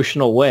certain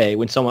emotional way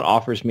when someone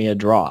offers me a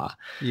draw.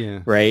 Yeah.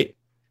 Right.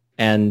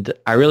 And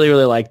I really,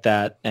 really like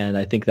that. And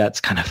I think that's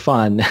kind of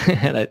fun.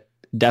 And it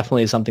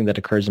definitely is something that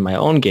occurs in my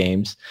own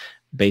games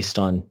based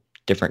on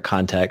different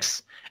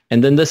contexts.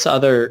 And then this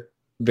other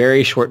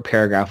very short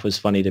paragraph was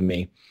funny to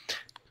me.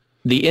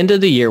 "The end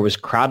of the year was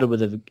crowded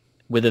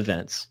with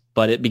events,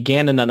 but it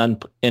began in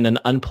an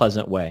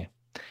unpleasant way.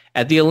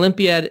 At the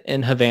Olympiad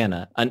in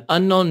Havana, an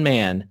unknown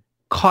man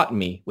caught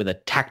me with a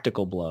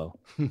tactical blow,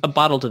 a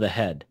bottle to the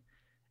head.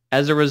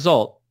 As a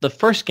result, the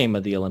first game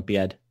of the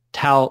Olympiad,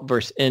 Tal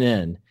versus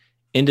NN,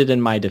 ended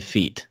in my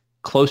defeat,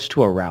 close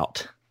to a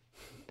rout."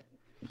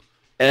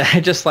 And I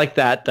just like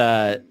that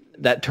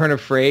turn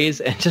of phrase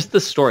and just the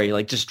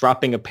story, just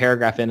dropping a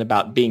paragraph in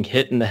about being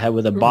hit in the head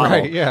with a bottle,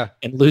 right, yeah,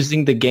 and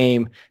losing the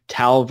game,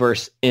 Tal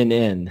versus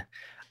NN.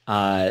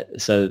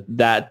 So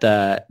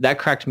that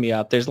cracked me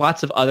up. There's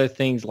lots of other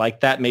things like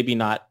that, maybe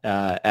not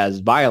as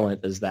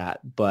violent as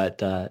that,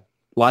 but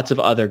lots of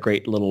other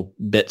great little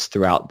bits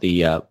throughout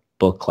the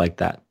book like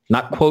that.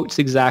 Not quotes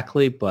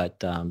exactly, but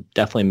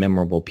definitely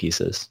memorable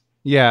pieces.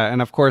 Yeah,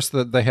 and of course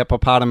the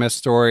hippopotamus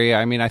story.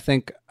 I mean, I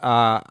think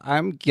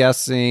I'm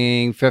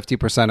guessing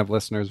 50% of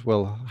listeners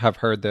will have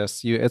heard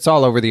this. It's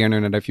all over the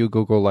internet. If you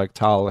Google like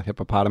Tal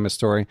hippopotamus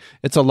story,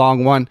 it's a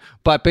long one,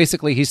 but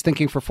basically he's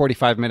thinking for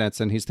 45 minutes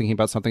and he's thinking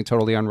about something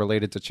totally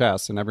unrelated to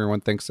chess, and everyone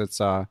thinks it's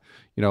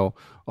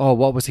oh,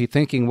 what was he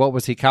thinking? What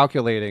was he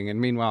calculating? And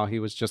meanwhile, he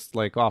was just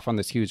like off on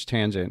this huge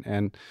tangent.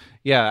 And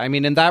yeah, I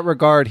mean, in that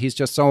regard, he's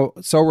just so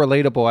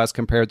relatable as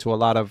compared to a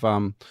lot of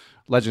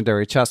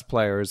legendary chess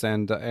players.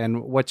 And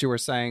what you were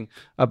saying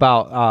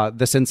about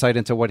this insight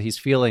into what he's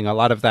feeling, a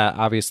lot of that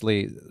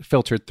obviously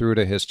filtered through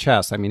to his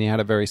chess. I mean, he had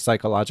a very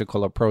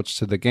psychological approach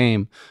to the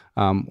game,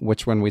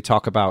 which when we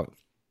talk about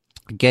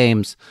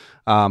games,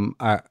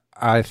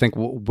 I think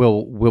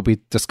we'll be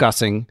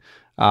discussing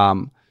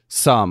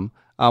some.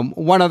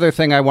 One other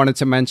thing I wanted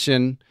to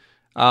mention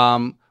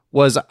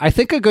was, I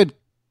think, a good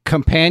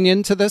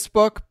companion to this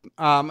book,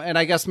 and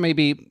I guess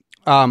maybe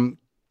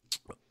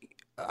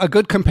a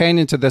good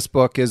companion to this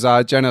book is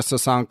Jenna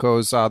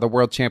Sosonko's The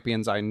World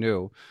Champions I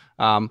Knew.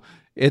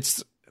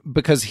 It's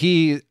because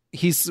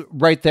he's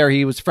right there.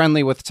 He was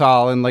friendly with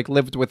Tal and like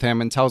lived with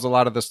him, and tells a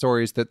lot of the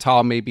stories that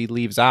Tal maybe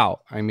leaves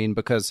out. I mean,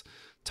 because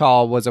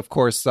Tal was, of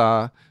course,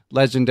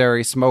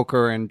 legendary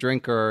smoker and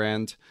drinker,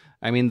 and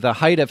I mean, the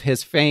height of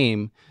his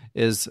fame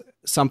is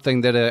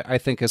something that I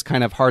think is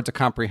kind of hard to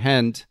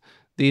comprehend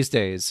these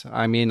days.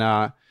 I mean,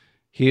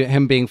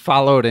 him being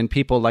followed and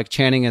people like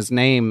chanting his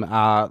name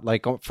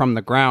like from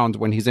the ground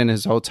when he's in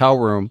his hotel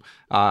room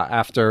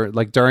after,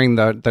 like, during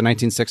the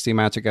 1960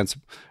 match against,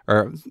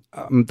 or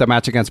the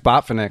match against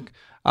Botvinnik.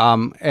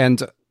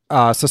 And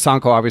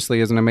Sosonko obviously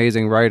is an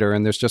amazing writer,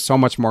 and there's just so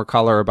much more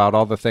color about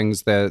all the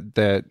things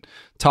that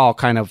Tal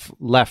kind of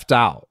left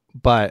out.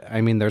 But I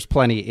mean, there's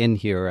plenty in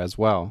here as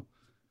well.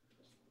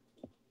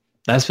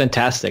 That's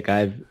fantastic.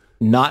 I've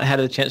not had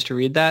a chance to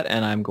read that,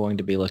 and I'm going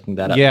to be looking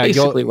that up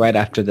basically right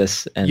after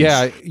this ends.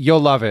 Yeah, you'll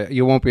love it.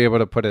 You won't be able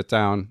to put it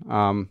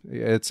down.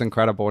 It's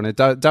incredible, and it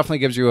definitely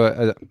gives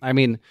you I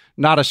mean,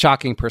 not a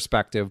shocking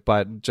perspective,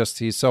 but just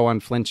he's so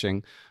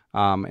unflinching.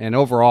 And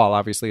overall,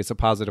 obviously, it's a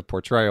positive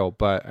portrayal.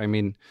 But I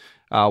mean,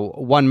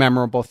 one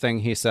memorable thing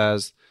he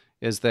says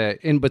is that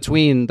in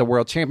between the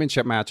World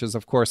Championship matches,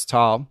 of course,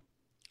 Tal,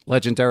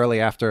 legendarily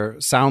after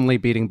soundly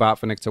beating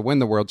Botvinnik to win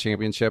the World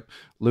Championship,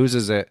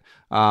 loses it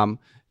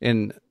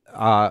in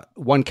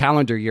one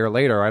calendar year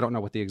later. I don't know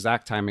what the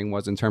exact timing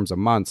was in terms of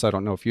months. I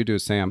don't know if you do,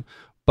 Sam,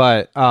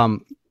 but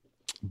I'm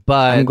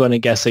going to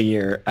guess a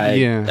year.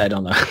 I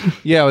don't know.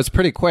 Yeah, it was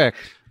pretty quick.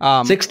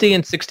 60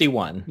 and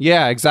 61.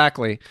 Yeah,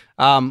 exactly.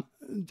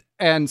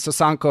 And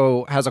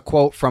Sosonko has a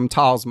quote from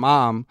Tal's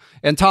mom.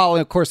 And Tal,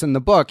 of course, in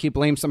the book, he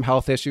blames some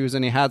health issues,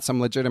 and he had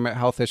some legitimate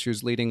health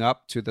issues leading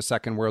up to the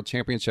second World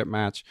Championship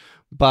match.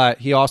 But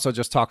he also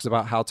just talks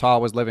about how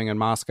Tal was living in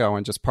Moscow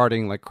and just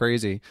partying like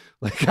crazy,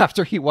 like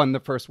after he won the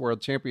first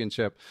World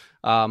Championship.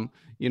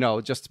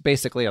 Just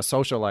basically a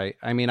socialite.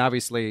 I mean,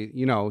 obviously,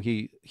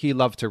 he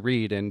loved to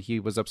read and he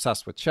was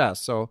obsessed with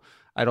chess. So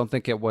I don't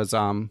think it was...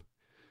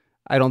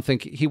 I don't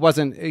think he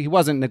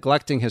wasn't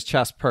neglecting his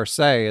chess per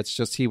se. It's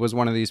just he was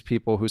one of these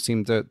people who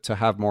seemed to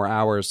have more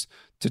hours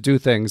to do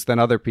things than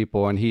other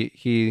people, and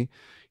he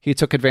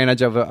took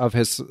advantage of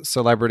his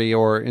celebrity,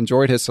 or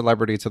enjoyed his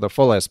celebrity to the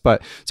fullest.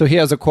 But so he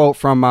has a quote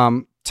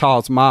from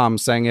Tal's mom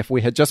saying, "If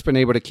we had just been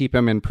able to keep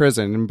him in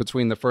prison in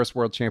between the first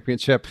World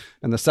Championship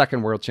and the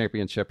second World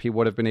Championship, he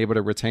would have been able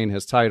to retain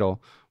his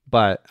title."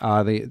 But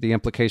the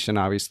implication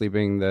obviously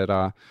being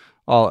that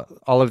all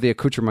of the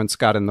accoutrements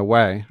got in the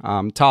way.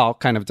 Tal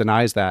kind of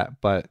denies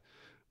that, but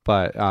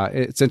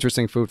it's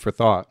interesting food for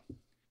thought.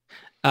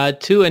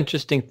 Two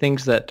interesting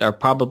things that are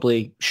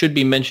probably should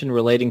be mentioned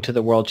relating to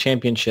the World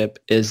Championship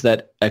is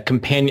that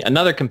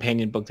another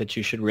companion book that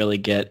you should really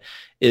get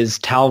is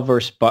Tal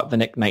vs.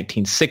 Botvinnik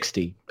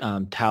 1960,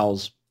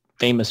 Tal's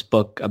famous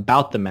book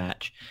about the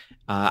match.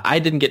 I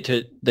didn't get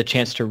the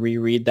chance to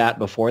reread that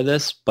before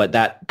this, but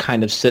that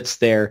kind of sits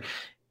there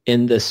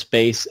in this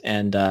space,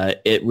 and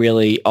it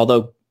really,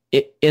 although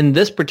in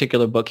this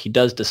particular book he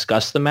does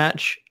discuss the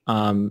match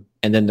and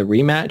then the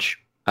rematch,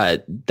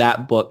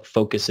 that book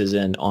focuses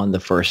in on the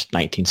first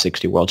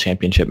 1960 World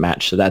Championship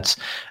match. So that's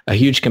a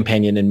huge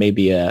companion and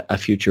maybe a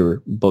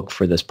future book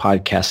for this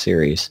podcast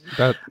series.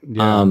 The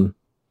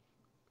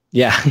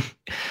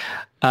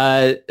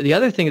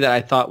other thing that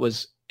I thought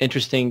was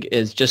interesting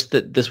is just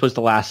that this was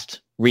the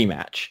last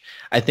rematch.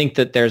 I think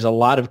that there's a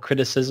lot of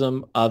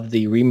criticism of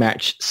the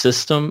rematch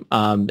system.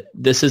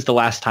 This is the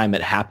last time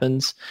it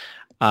happens.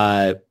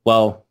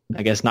 Well,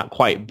 I guess not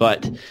quite,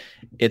 but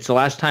it's the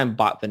last time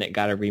Botvinnik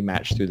got a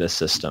rematch through this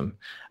system.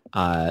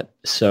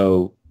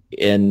 So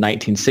in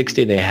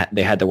 1960, they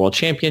had the World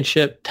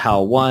Championship.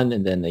 Tal won,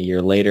 and then a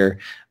year later,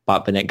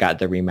 Botvinnik got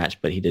the rematch,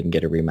 but he didn't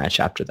get a rematch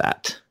after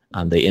that.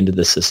 They ended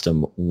the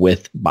system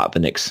with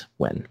Botvinnik's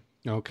win.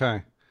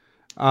 Okay.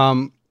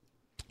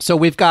 So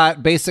we've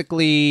got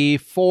basically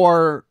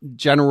 4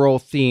 general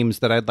themes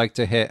that I'd like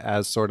to hit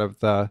as sort of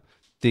the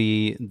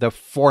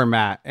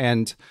format.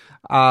 And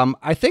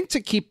I think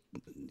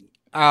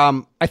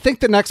I think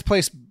the next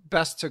place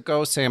best to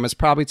go, Sam, is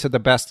probably to the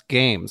best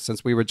game,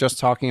 since we were just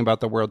talking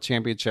about the World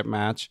Championship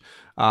match.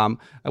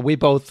 We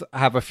both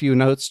have a few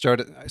notes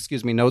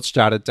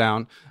jotted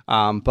down,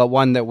 but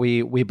one that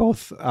we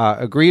both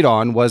agreed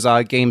on was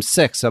Game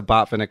 6 of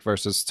Botvinnik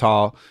versus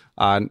Tal,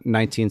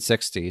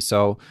 1960.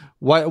 So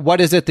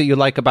what is it that you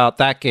like about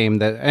that game?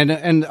 That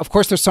and of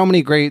course there's so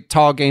many great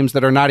Tal games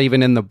that are not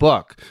even in the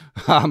book.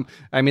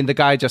 I mean, the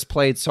guy just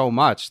played so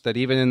much that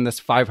even in this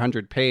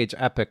 500-page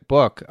epic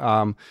book,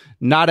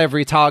 not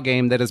every Tal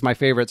game that is my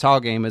favorite Tal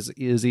game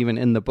is even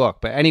in the book.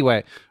 But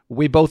anyway,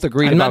 we both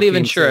agreed. I'm not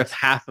even Game sure 6. if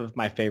half of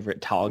my favorite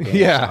Tal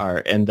games are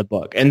in the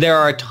book. And there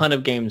are a ton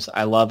of games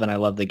I love, and I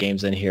love the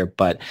games in here.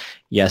 But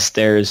yes,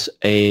 there's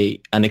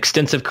an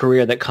extensive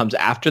career that comes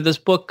after this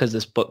book, because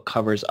this book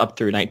covers up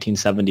through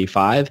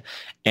 1975.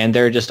 And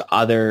there are just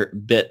other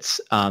bits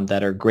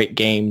that are great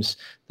games,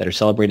 that are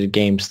celebrated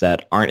games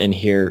that aren't in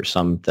here,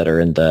 some that are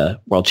in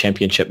the World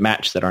Championship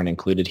match that aren't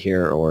included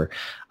here, or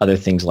other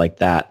things like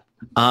that.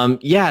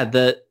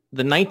 The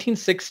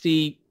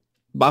 1960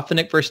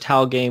 Botvinnik versus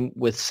Tal game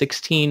with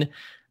 16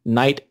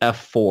 knight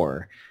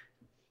f4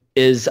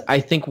 is, I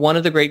think, one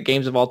of the great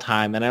games of all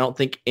time, and I don't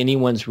think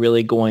anyone's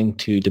really going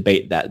to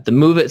debate that. The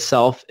move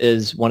itself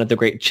is one of the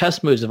great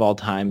chess moves of all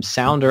time,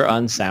 sound or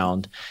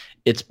unsound.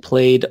 It's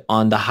played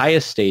on the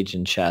highest stage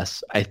in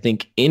chess. I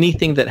think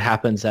anything that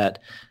happens at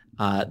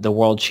the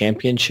World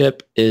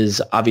Championship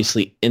is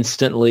obviously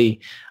instantly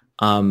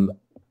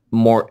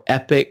more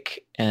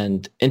epic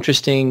and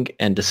interesting,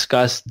 and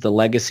discuss the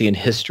legacy and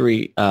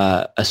history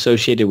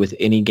associated with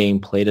any game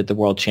played at the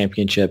World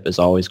Championship is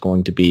always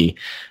going to be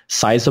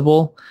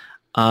sizable.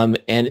 And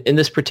in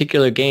this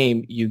particular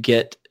game, you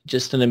get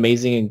just an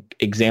amazing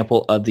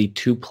example of the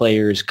two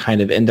players kind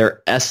of in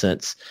their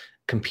essence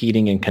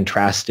competing and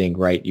contrasting,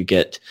 right? You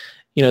get,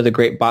 the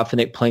great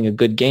Botvinnik playing a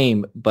good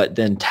game, but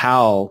then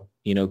Tal,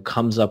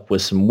 comes up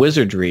with some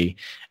wizardry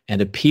and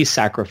a piece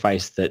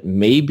sacrifice that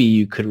maybe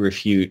you could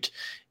refute,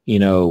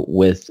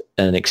 with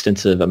an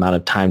extensive amount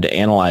of time to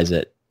analyze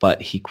it,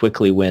 but he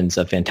quickly wins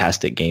a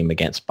fantastic game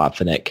against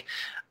Botvinnik,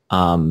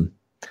 who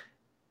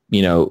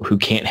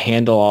can't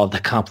handle all the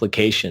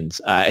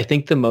complications. I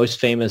think the most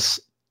famous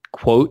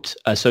quote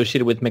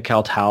associated with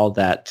Mikhail Tal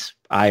that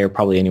I, or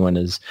probably anyone,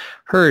 has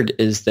heard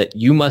is that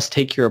you must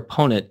take your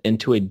opponent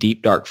into a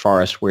deep, dark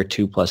forest where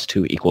 2 +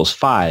 2 =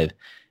 5,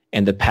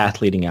 and the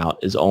path leading out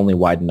is only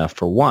wide enough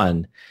for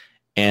one.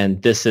 And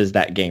this is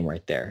that game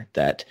right there,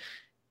 that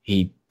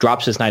he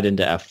drops his knight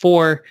into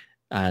f4,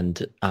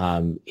 and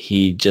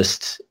he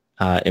just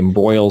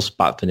embroils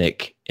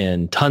Botvinnik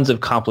in tons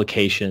of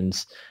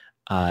complications,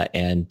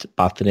 and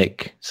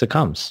Botvinnik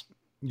succumbs.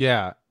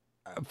 Yeah.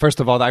 First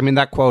of all, I mean,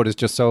 that quote is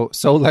just so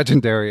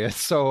legendary. It's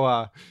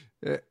so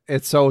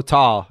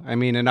Tal. I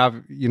mean, and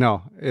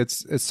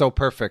it's so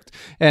perfect.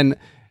 And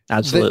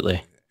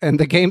absolutely. And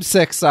the game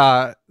 6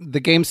 knight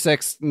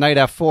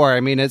f4, I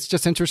mean, it's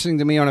just interesting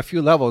to me on a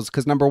few levels,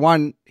 because number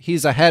one,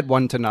 he's ahead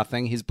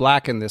 1-0. He's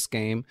black in this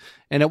game.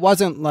 And it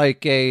wasn't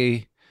like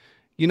Tal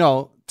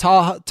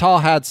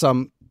had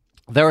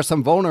there were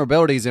some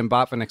vulnerabilities in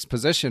Botvinnik's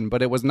position,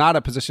 but it was not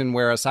a position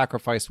where a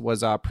sacrifice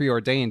was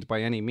preordained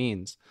by any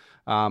means.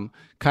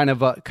 Kind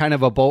of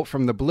a bolt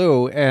from the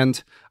blue.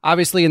 And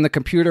obviously in the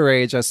computer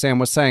age, as Sam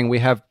was saying, we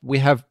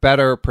have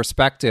better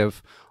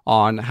perspective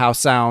on how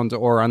sound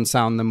or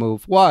unsound the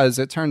move was.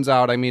 It turns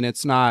out, I mean,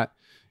 it's not,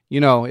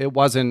 it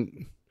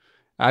wasn't,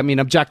 I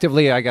mean,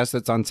 objectively, I guess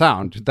it's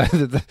unsound.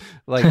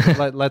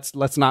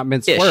 Let's not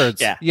mince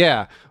words.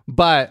 Yeah.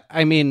 But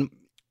I mean,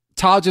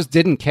 Tal just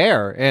didn't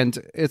care. And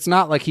it's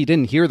not like he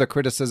didn't hear the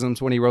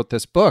criticisms when he wrote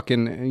this book,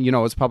 and, it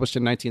was published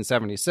in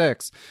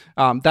 1976.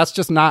 That's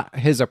just not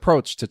his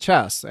approach to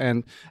chess.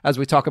 And as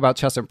we talk about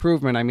chess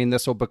improvement, I mean,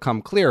 this will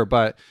become clear,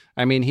 but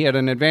I mean, he had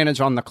an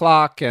advantage on the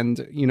clock,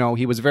 and,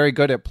 he was very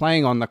good at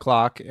playing on the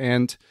clock.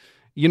 And,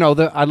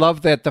 I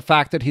love that the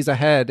fact that he's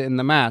ahead in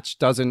the match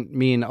doesn't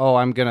mean, oh,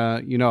 I'm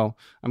going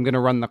to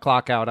run the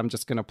clock out. I'm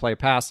just going to play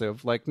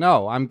passive. Like,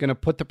 no, I'm going to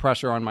put the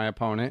pressure on my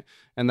opponent.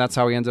 And that's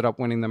how he ended up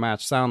winning the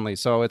match soundly.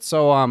 So it's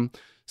so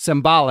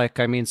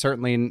symbolic. I mean,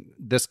 certainly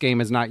this game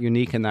is not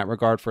unique in that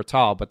regard for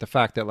Tal, but the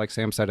fact that, like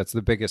Sam said, it's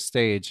the biggest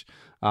stage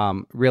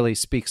really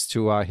speaks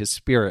to his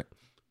spirit.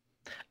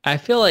 I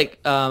feel like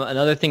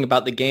another thing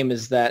about the game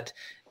is that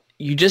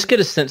you just get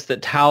a sense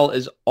that Tal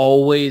is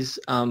always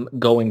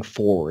going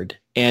forward.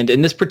 And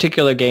in this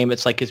particular game,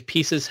 it's like his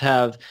pieces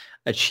have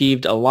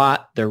achieved a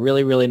lot. They're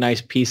really, really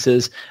nice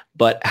pieces,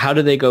 but how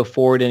do they go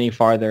forward any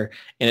farther?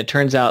 And it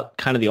turns out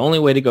kind of the only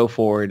way to go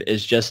forward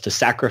is just to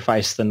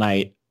sacrifice the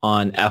knight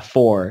on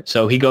f4.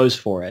 So he goes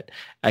for it.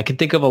 I can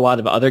think of a lot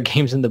of other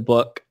games in the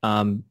book.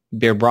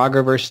 Bir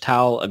Braga versus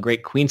Tal, a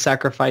great queen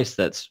sacrifice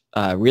that's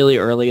really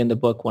early in the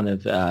book, one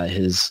of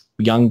his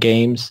young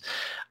games.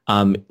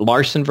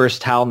 Larsen versus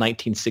Tal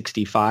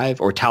 1965,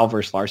 or Tal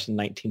versus Larsen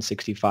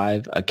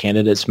 1965, a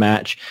candidates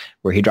match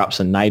where he drops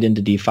a knight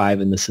into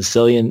d5 in the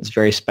Sicilian. It's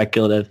very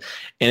speculative.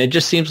 And it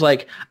just seems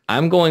like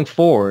I'm going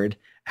forward.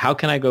 How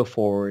can I go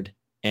forward?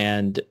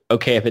 And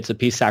okay, if it's a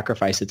piece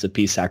sacrifice, it's a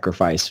piece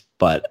sacrifice,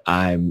 but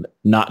I'm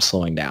not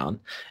slowing down.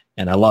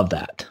 And I love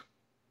that.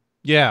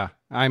 Yeah.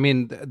 I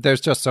mean,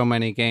 there's just so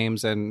many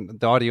games, and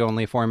the audio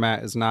only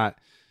format is not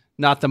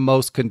the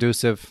most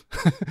conducive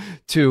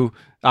to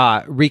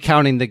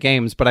recounting the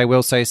games. But I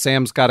will say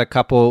Sam's got a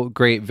couple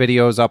great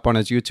videos up on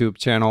his YouTube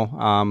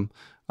channel.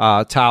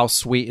 Tal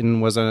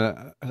Sweeten was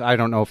I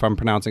don't know if I'm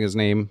pronouncing his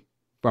name.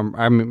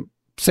 I'm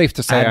safe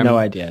to say I have no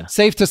idea.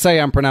 Safe to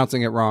say I'm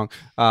pronouncing it wrong.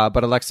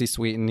 But Alexei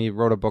Sweeten, he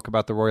wrote a book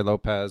about the Roy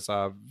Lopez,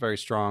 very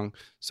strong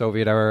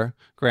Soviet era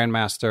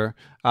grandmaster.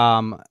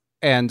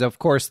 And of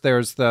course,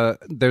 there's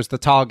the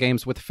Tal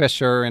games with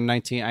Fischer in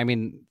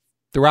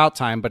throughout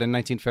time, but in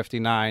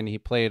 1959 he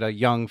played a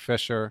young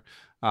Fischer,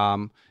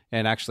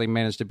 and actually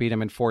managed to beat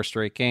him in 4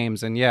 straight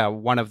games. And yeah,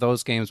 one of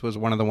those games was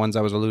one of the ones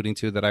I was alluding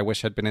to that I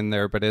wish had been in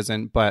there, but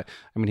isn't. But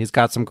I mean, he's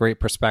got some great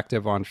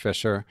perspective on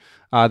Fischer.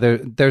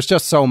 There's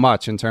just so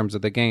much in terms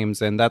of the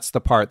games, and that's the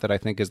part that I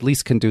think is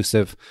least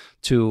conducive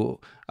to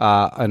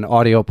an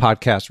audio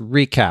podcast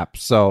recap.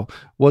 So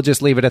we'll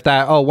just leave it at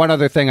that. Oh, one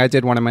other thing I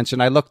did want to mention.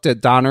 I looked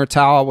at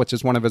Donnertal, which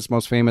is one of his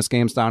most famous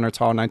games,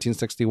 Donnertal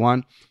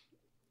 1961.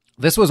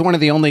 This was one of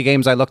the only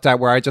games I looked at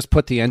where I just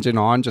put the engine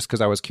on just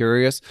because I was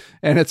curious,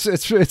 and it's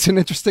an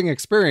interesting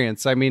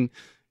experience. I mean,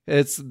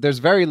 there's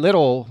very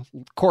little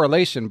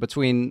correlation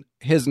between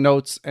his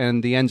notes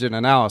and the engine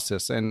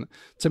analysis, and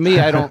to me,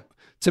 I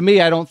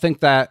don't think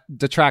that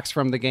detracts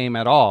from the game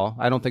at all.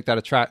 I don't think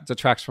that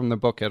detracts from the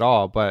book at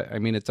all. But I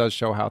mean, it does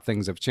show how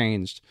things have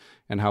changed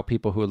and how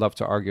people who love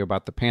to argue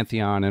about the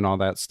Pantheon and all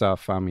that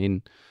stuff. I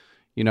mean,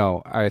 you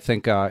know, I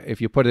think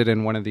if you put it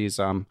in one of these,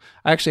 I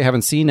actually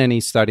haven't seen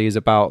any studies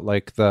about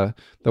like the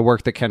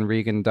work that Ken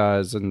Regan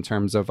does in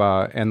terms of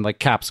and like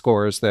cap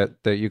scores that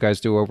you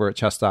guys do over at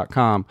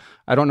chess.com.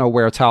 I don't know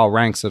where Tal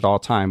ranks at all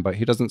time, but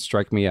he doesn't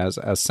strike me as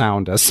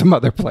sound as some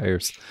other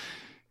players.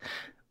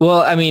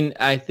 Well, I mean,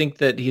 I think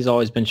that he's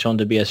always been shown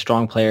to be a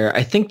strong player.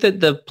 I think that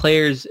the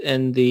players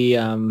in the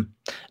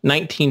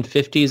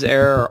 1950s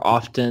era are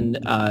often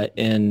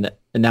in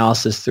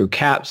analysis through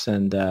caps,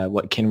 and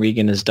what Ken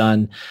Regan has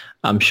done,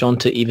 shown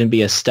to even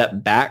be a step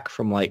back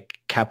from like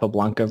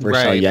Capablanca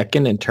versus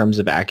Alekhine in terms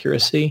of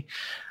accuracy.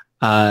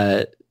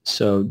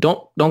 So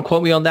don't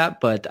quote me on that,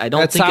 but I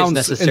don't think it's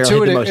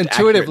necessarily the most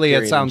intuitively.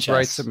 It sounds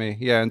right to me.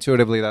 Yeah,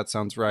 intuitively that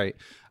sounds right.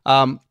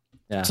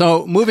 Yeah.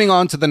 So moving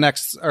on to the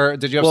next, or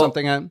did you have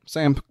something,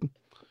 Sam?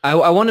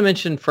 I want to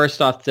mention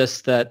first off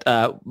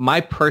that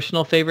my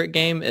personal favorite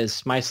game is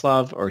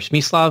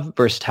Smyslov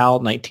versus Tal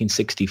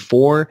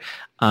 1964,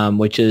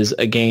 which is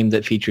a game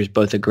that features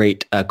both a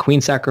great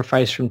queen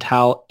sacrifice from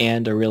Tal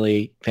and a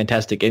really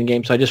fantastic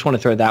endgame. So I just want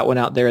to throw that one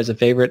out there as a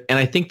favorite. And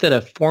I think that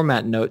a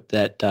format note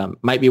that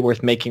might be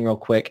worth making real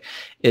quick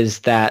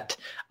is that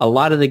a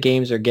lot of the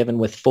games are given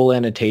with full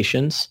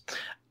annotations.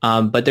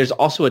 But there's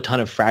also a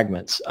ton of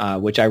fragments,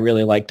 which I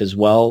really liked as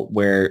well,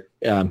 where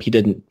he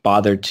didn't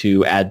bother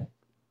to add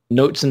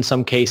notes in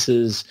some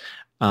cases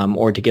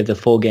or to give the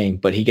full game,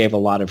 but he gave a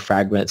lot of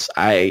fragments.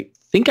 I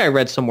think I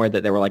read somewhere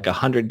that there were like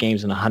 100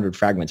 games and 100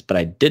 fragments, but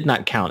I did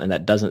not count, and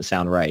that doesn't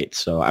sound right.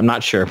 So I'm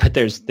not sure, but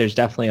there's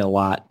definitely a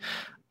lot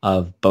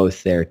of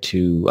both there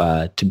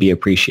to be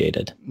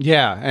appreciated.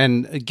 Yeah,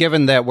 and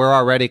given that we're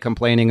already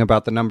complaining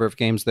about the number of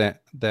games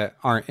that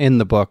aren't in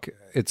the book,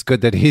 it's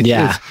good that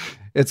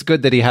it's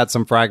good that he had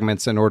some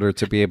fragments in order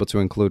to be able to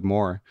include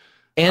more.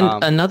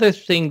 And another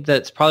thing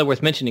that's probably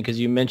worth mentioning, because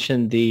you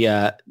mentioned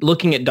the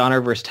looking at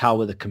Donner versus Tal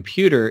with a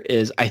computer,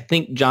 is I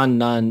think John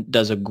Nunn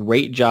does a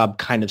great job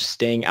kind of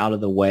staying out of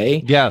the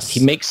way. Yes.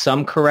 He makes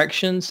some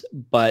corrections,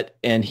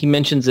 and he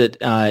mentions it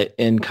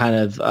in kind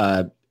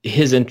of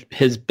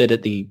his bit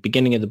at the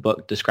beginning of the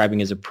book describing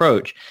his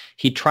approach.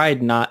 He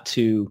tried not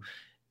to,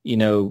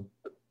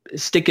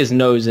 stick his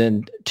nose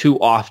in too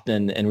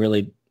often, and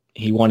really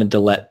he wanted to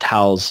let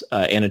Tal's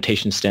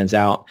annotation stand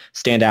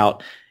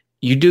out.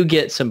 You do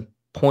get some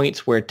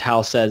points where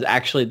Tal says,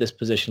 actually, this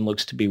position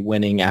looks to be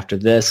winning after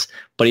this,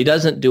 but he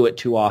doesn't do it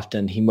too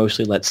often. He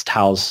mostly lets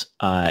Tal's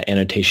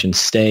annotation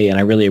stay, and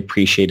I really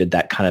appreciated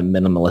that kind of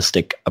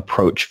minimalistic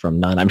approach from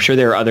Nunn. I'm sure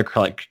there are other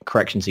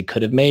corrections he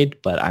could have made,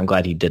 but I'm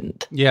glad he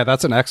didn't. Yeah,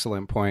 that's an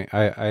excellent point.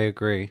 I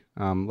agree.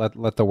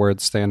 Let the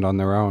words stand on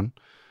their own.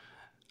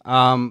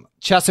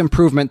 Chess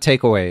improvement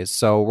takeaways.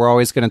 So we're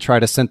always going to try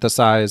to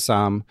synthesize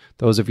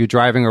those of you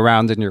driving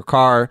around in your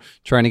car,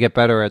 trying to get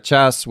better at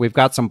chess. We've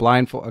got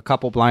a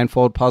couple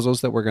blindfold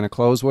puzzles that we're going to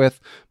close with.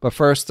 But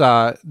first,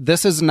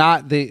 this is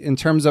not in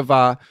terms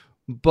of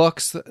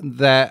books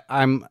that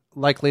I'm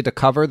likely to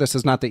cover, this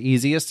is not the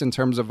easiest in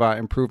terms of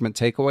improvement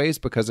takeaways,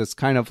 because it's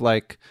kind of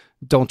like,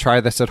 don't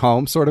try this at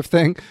home sort of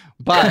thing.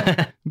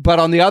 But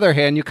on the other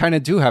hand, you kind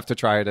of do have to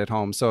try it at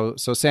home. So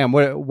Sam,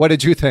 what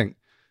did you think?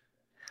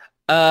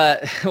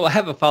 Well, I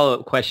have a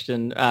follow-up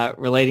question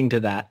relating to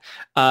that.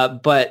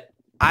 But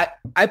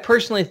I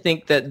personally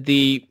think that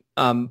the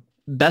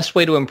best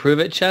way to improve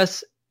at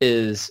chess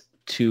is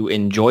to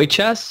enjoy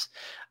chess.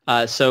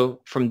 So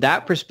from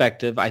that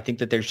perspective, I think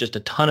that there's just a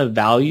ton of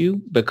value,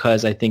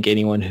 because I think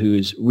anyone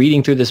who's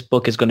reading through this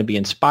book is going to be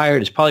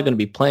inspired, is probably going to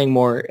be playing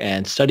more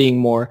and studying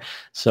more.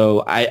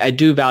 So I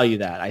do value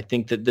that. I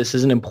think that this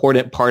is an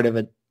important part of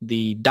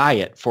the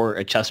diet for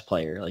a chess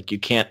player. Like, you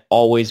can't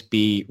always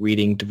be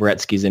reading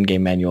Dvoretsky's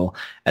in-game manual,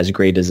 as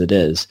great as it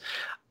is.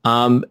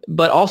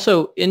 But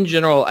also, in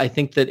general, I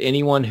think that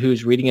anyone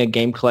who's reading a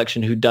game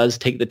collection who does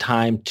take the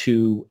time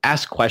to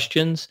ask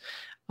questions,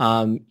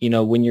 when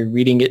you're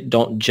reading it,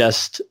 don't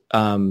just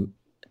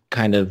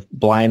kind of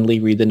blindly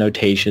read the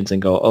notations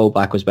and go, oh,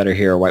 black was better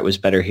here or white was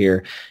better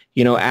here.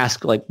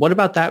 Ask, like, what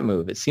about that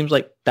move? It seems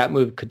like that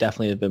move could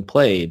definitely have been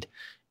played.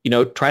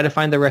 Try to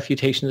find the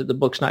refutation that the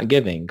book's not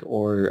giving,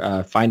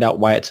 or find out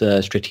why it's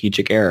a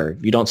strategic error.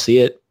 If you don't see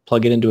it,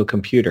 plug it into a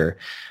computer.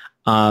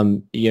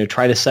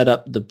 Try to set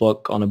up the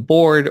book on a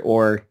board,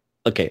 or,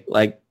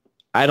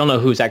 I don't know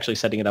who's actually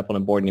setting it up on a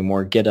board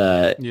anymore. Get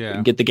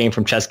the game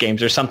from Chess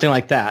Games or something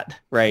like that,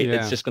 right? Yeah.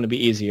 It's just going to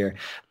be easier.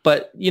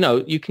 But,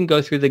 you can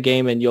go through the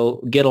game and you'll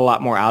get a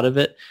lot more out of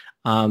it.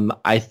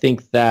 I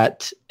think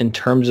that in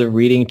terms of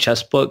reading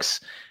chess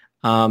books,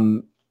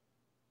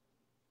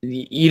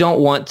 you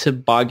don't want to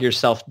bog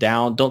yourself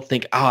down. Don't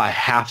think, I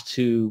have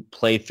to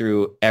play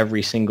through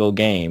every single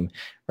game,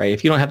 right?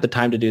 If you don't have the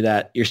time to do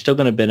that, you're still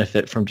going to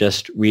benefit from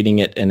just reading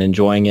it and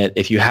enjoying it.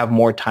 If you have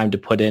more time to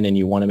put in and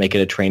you want to make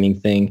it a training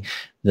thing,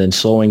 then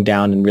slowing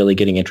down and really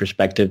getting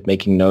introspective,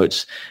 making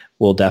notes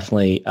will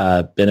definitely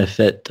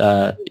benefit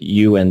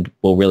you and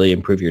will really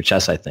improve your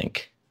chess, I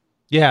think.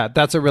 Yeah,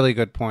 that's a really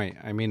good point.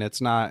 I mean,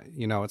 it's not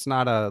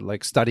a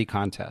study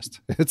contest.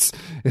 It's,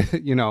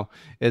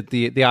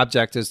 the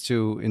object is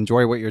to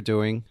enjoy what you're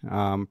doing.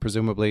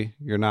 Presumably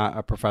you're not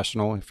a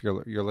professional if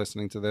you're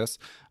listening to this,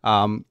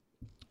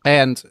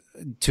 and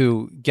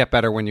to get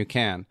better when you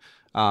can.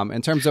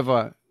 In terms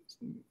of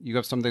you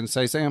have something to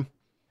say, Sam?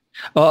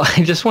 Well,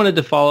 I just wanted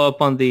to follow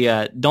up on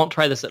the don't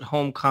try this at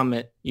home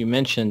comment you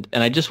mentioned.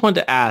 And I just wanted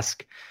to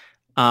ask,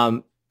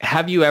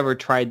 have you ever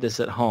tried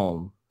this at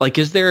home? Like,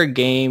 is there a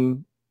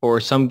game or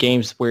some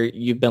games where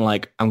you've been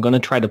like, I'm going to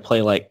try to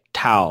play like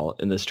Tal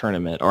in this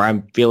tournament, or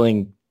I'm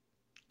feeling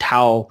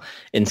Tal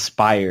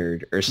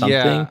inspired or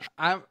something?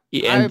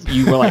 Yeah,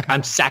 you were like,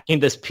 I'm sacking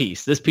this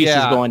piece. This piece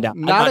is going down.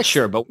 I'm not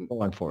sure, but we're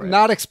going for it.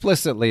 Not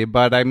explicitly,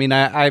 but I mean,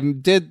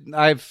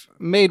 I've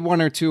made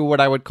one or two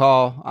what I would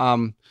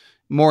call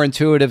more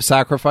intuitive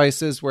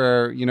sacrifices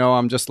where,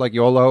 I'm just like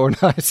YOLO and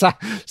I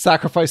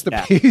sacrifice the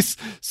piece.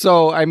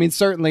 So, I mean,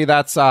 certainly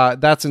that's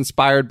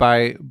inspired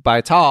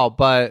by Tal,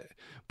 but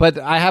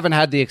I haven't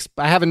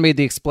made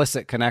the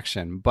explicit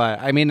connection.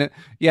 But I mean,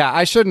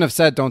 I shouldn't have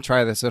said don't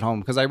try this at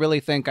home, because I really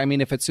think, I mean,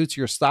 if it suits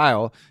your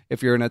style,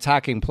 if you're an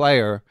attacking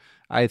player,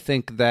 I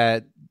think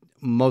that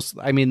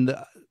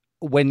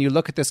when you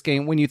look at this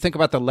game, when you think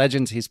about the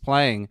legends he's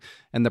playing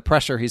and the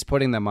pressure he's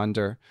putting them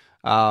under,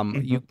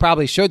 you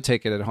probably should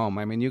take it at home.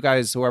 I mean, you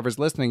guys, whoever's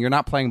listening, you're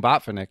not playing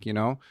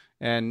Botvinnik,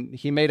 and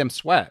he made him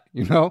sweat,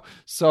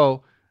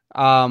 So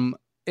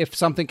if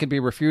something can be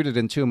refuted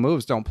in 2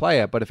 moves, don't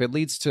play it. But if it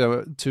leads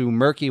to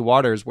murky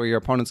waters where your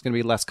opponent's going to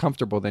be less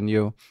comfortable than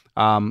you,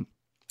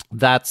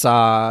 that's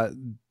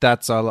an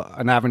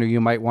avenue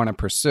you might want to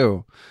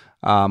pursue.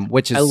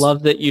 Which is, I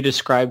love that you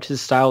described his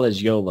style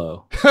as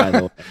YOLO, by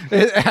the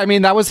way. I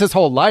mean, that was his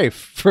whole life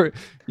for,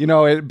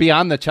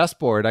 beyond the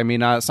chessboard. I mean,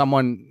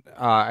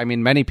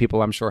 many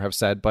people I'm sure have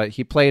said, but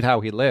he played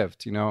how he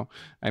lived,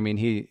 I mean,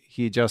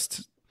 he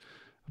just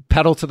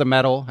pedal to the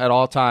metal at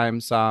all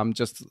times,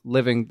 just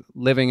living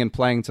and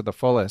playing to the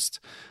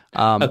fullest.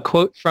 A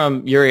quote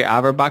from Yuri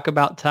Averbach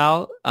about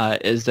Tal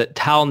is that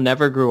Tal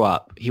never grew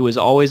up. He was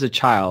always a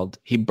child.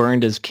 He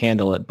burned his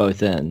candle at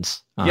both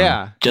ends.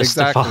 Just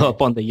exactly. To follow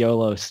up on the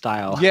YOLO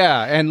style.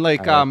 Yeah, and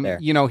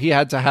he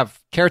had to have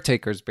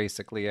caretakers,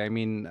 basically. I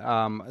mean,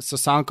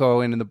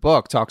 Sasanko in the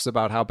book talks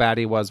about how bad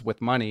he was with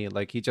money.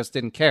 Like, he just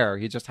didn't care.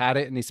 He just had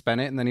it and he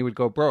spent it, and then he would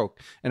go broke.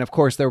 And of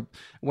course,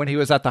 when he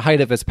was at the height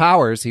of his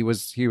powers, he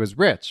was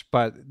rich,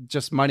 but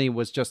just money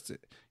was just,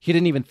 he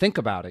didn't even think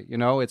about it.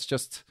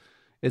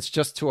 It's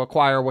just to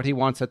acquire what he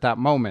wants at that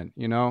moment,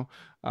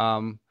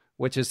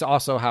 which is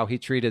also how he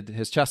treated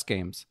his chess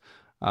games.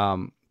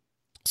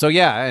 So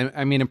yeah,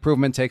 I mean,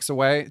 improvement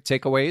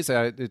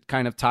takeaways, it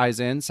kind of ties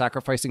in.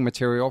 Sacrificing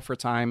material for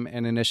time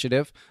and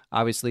initiative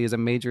obviously is a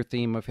major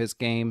theme of his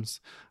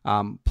games.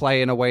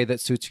 Play in a way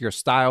that suits your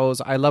styles.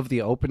 I love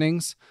the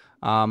openings,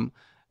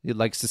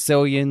 like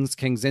Sicilians,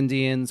 King's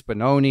Indians,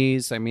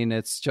 Benoni's. I mean,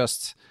 it's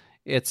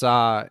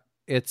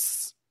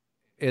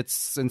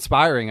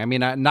inspiring. I mean,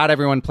 not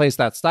everyone plays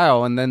that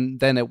style, and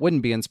then it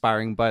wouldn't be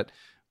inspiring, but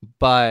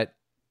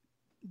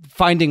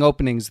finding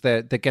openings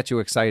that get you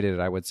excited,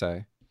 I would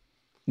say.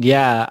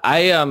 Yeah,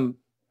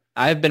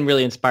 I've been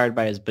really inspired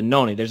by his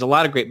Benoni. There's a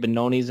lot of great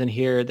Benonis in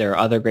here. There are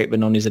other great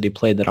Benonis that he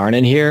played that aren't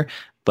in here,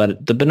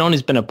 but the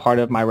Benoni's been a part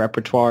of my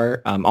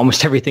repertoire.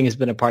 Almost everything has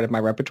been a part of my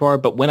repertoire,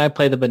 but when I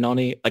play the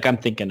Benoni, like, I'm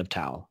thinking of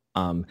Tal.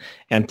 And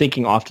I'm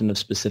thinking often of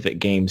specific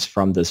games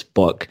from this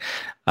book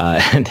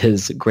and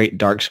his great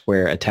dark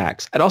square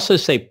attacks. I'd also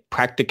say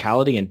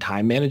practicality and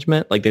time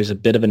management. Like, there's a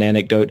bit of an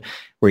anecdote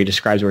where he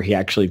describes where he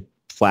actually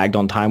flagged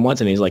on time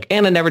once, and he's like,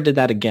 and I never did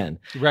that again.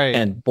 Right.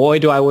 And boy,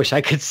 do I wish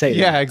I could say that.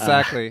 Yeah,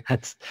 exactly.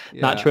 That's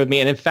not true of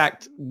me. And in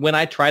fact, when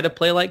I try to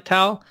play like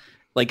Tal,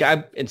 like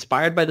I'm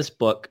inspired by this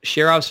book.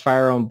 Shirov's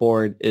Fire on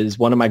Board is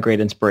one of my great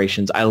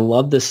inspirations. I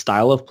love this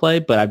style of play,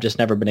 but I've just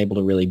never been able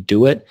to really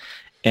do it.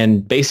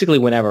 And basically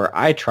whenever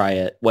I try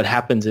it, what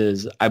happens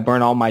is I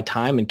burn all my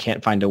time and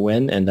can't find a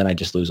win, and then I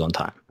just lose on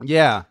time.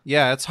 Yeah,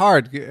 it's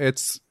hard.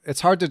 It's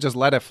hard to just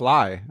let it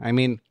fly. I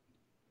mean,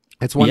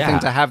 it's one thing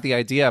to have the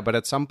idea, but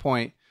at some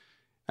point,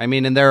 I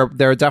mean, and there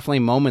are definitely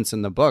moments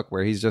in the book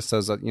where he just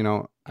says,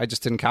 I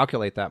just didn't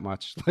calculate that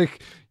much.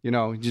 Like,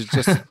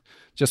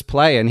 just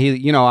play. And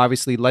he,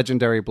 obviously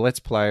legendary blitz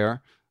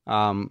player,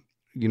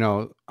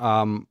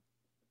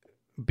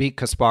 beat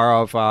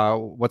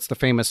Kasparov. What's the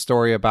famous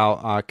story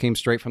about? Came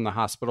straight from the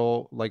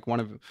hospital, like one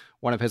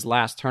of his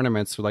last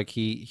tournaments. Like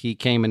he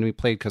came and we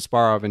played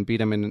Kasparov and beat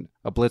him in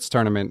a blitz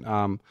tournament.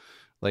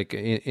 Like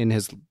in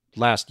his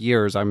last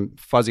years. I'm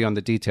fuzzy on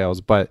the details,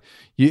 but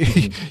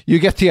you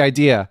get the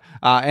idea.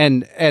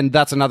 And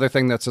that's another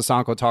thing that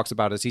Sosonko talks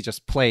about is he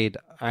just played.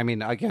 I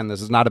mean, again,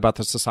 this is not about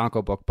the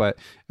Sosonko book, but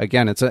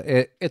again, it's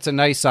a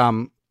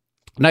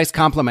nice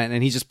compliment,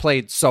 and he just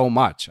played so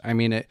much. I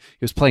mean, he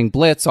was playing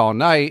blitz all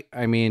night.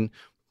 I mean,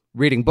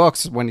 reading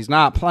books when he's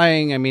not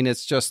playing. I mean,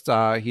 it's just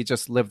he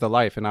just lived the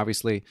life. And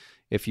obviously,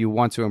 if you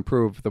want to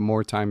improve, the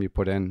more time you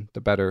put in,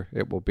 the better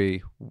it will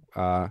be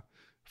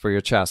for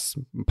your chess.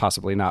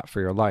 Possibly not for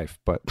your life,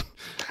 but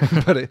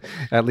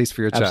at least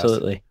for your chess.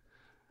 Absolutely.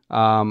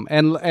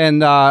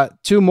 And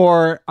two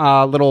more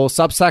little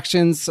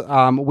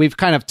subsections. We've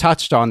kind of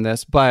touched on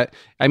this, but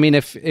I mean,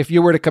 if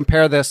you were to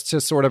compare this to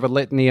sort of a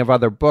litany of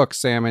other books,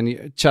 Sam,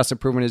 and chess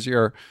improvement is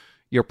your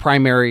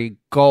primary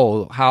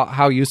goal,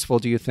 how useful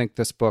do you think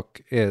this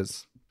book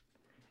is?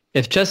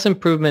 If chess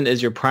improvement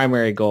is your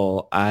primary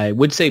goal, I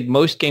would say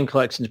most game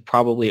collections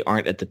probably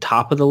aren't at the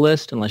top of the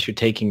list unless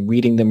you're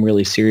reading them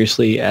really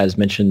seriously, as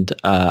mentioned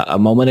a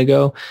moment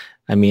ago.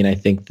 I mean, I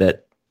think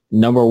that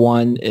number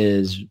one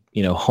is,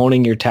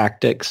 honing your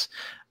tactics.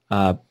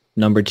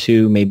 Number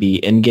two,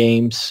 maybe end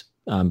games,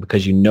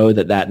 because you know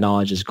that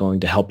knowledge is going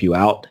to help you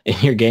out in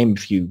your game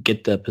if you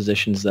get the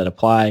positions that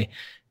apply.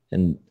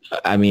 And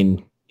I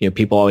mean,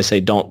 people always say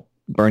don't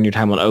burn your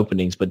time on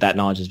openings, but that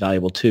knowledge is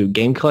valuable too.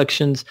 Game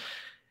collections,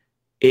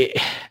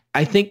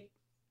 I think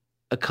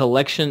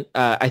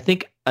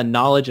a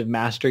knowledge of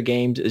master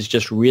games is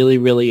just really,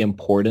 really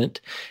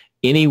important.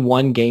 Any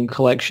one game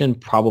collection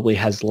probably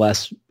has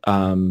less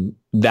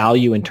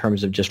value in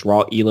terms of just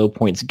raw ELO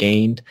points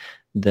gained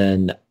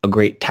than a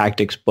great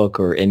tactics book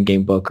or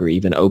endgame book or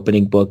even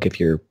opening book if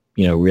you're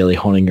really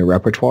honing your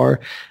repertoire.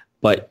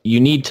 But you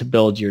need to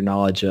build your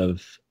knowledge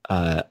of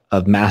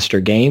master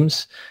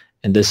games,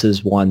 and this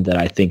is one that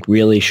I think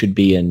really should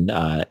be in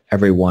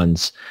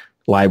everyone's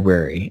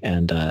library,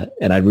 and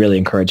I'd really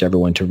encourage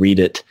everyone to read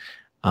it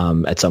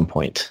at some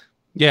point.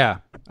 Yeah,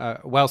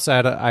 well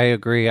said. I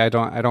agree. I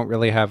don't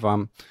really have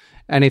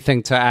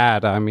anything to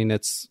add. I mean,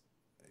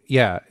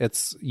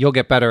 you'll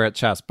get better at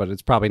chess, but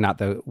it's probably not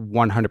the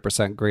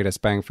 100%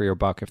 greatest bang for your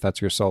buck if that's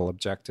your sole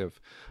objective.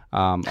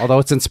 Although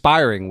it's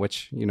inspiring,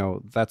 which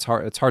that's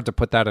hard. It's hard to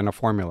put that in a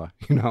formula.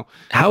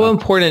 How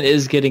important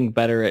is getting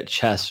better at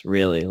chess?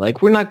 Really,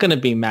 like we're not going to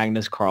be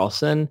Magnus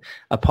Carlsen.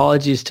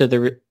 Apologies to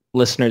the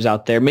listeners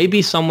out there.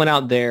 Maybe someone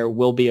out there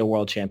will be a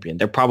world champion.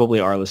 There probably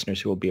are listeners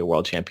who will be a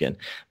world champion.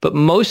 But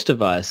most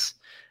of us,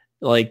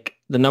 like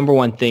the number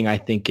one thing I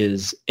think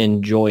is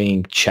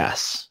enjoying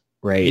chess,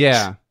 right?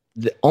 Yeah.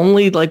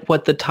 Only like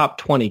what the top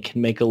 20 can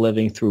make a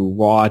living through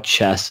raw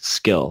chess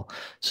skill.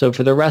 So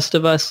for the rest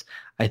of us,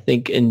 I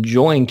think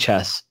enjoying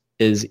chess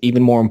is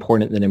even more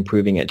important than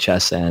improving at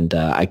chess. And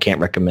I can't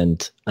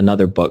recommend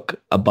another book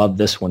above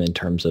this one in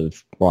terms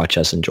of raw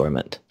chess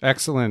enjoyment.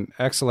 Excellent.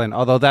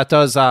 Although that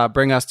does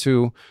bring us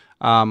to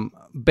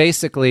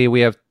basically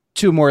we have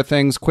two more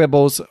things,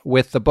 quibbles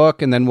with the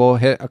book, and then we'll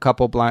hit a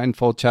couple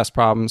blindfold chess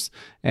problems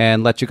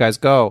and let you guys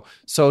go.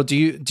 So do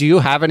you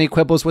have any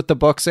quibbles with the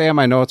book, Sam?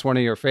 I know it's one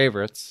of your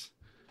favorites.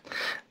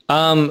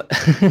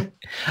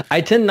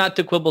 I tend not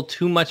to quibble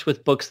too much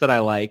with books that I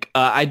like.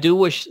 I do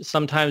wish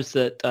sometimes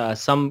that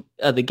some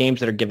of the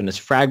games that are given as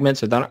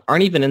fragments or that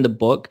aren't even in the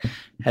book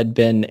had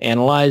been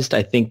analyzed.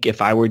 I think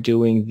if I were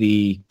doing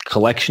the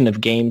collection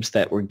of games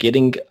that were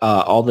getting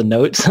all the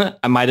notes,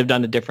 I might have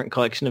done a different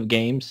collection of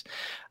games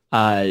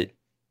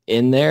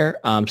in there.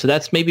 So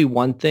that's maybe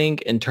one thing.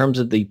 In terms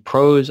of the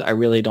prose, I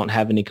really don't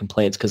have any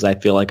complaints because I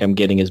feel like I'm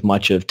getting as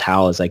much of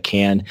Tal as I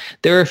can.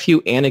 There are a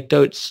few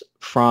anecdotes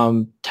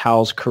from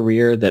Tal's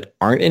career that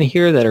aren't in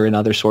here that are in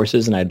other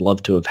sources, and I'd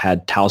love to have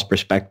had Tal's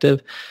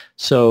perspective.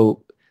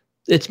 So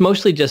it's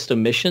mostly just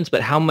omissions, but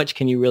how much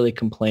can you really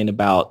complain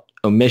about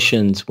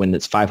omissions when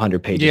it's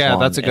 500 pages long? Yeah,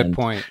 that's a good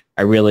point.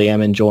 I really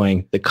am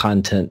enjoying the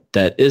content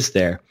that is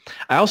there.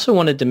 I also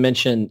wanted to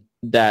mention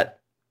that,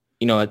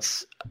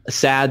 it's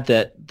sad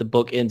that the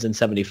book ends in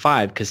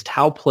 75 because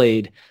Tal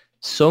played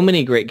so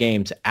many great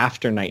games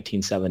after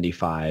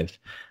 1975.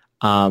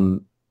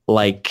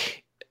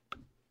 Like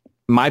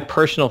my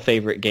personal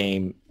favorite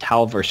game,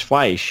 Tal vs.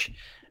 Fleisch,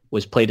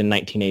 was played in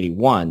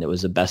 1981. It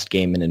was the best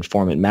game in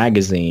Informant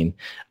magazine.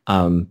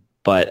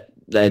 But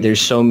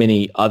there's so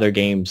many other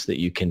games that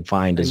you can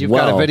find as well. You've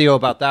got a video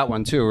about that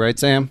one too, right,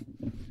 Sam?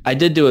 I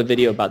did do a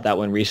video about that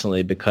one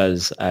recently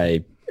because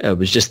I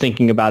was just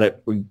thinking about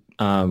it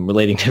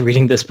relating to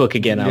reading this book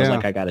again. I was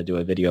like, I got to do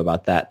a video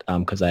about that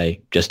because I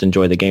just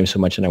enjoy the game so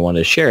much and I wanted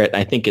to share it.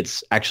 I think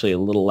it's actually a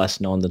little less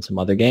known than some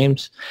other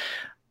games.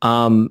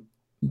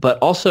 But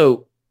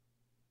also,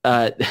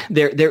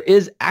 there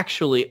is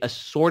actually a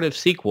sort of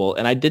sequel,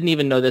 and I didn't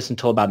even know this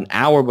until about an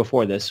hour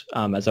before this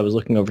as I was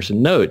looking over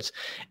some notes,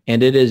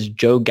 and it is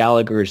Joe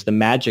Gallagher's The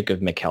Magic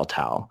of Mikhail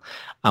Tal,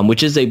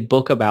 which is a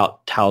book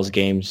about Tal's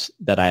games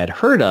that I had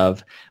heard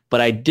of,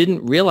 but I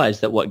didn't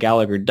realize that what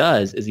Gallagher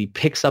does is he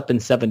picks up in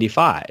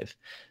 75.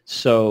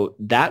 So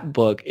that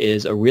book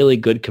is a really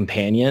good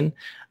companion.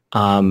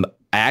 I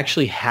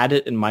actually had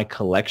it in my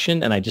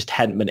collection, and I just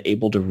hadn't been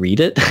able to read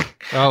it.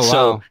 Oh, wow.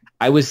 So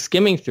I was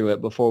skimming through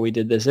it before we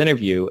did this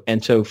interview.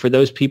 And so for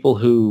those people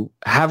who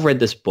have read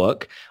this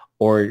book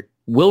or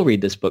will read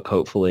this book,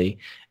 hopefully,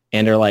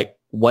 and are like,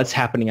 what's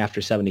happening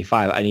after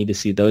 75? I need to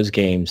see those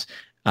games.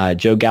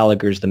 Joe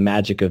Gallagher's The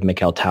Magic of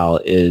Mikhail Tal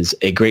is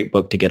a great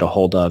book to get a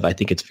hold of. I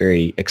think it's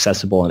very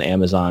accessible on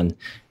Amazon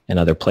and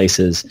other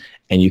places,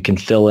 and you can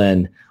fill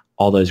in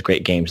all those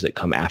great games that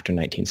come after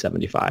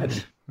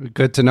 1975.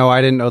 Good to know.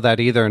 I didn't know that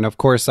either. And of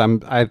course,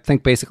 I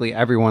think basically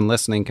everyone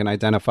listening can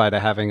identify to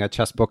having a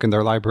chess book in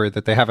their library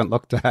that they haven't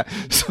looked at.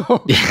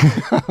 So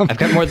I've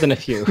got more than a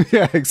few.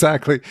 Yeah,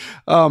 exactly.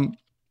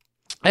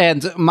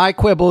 And my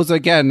quibbles,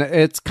 again,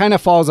 it kind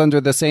of falls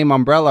under the same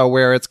umbrella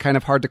where it's kind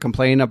of hard to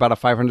complain about a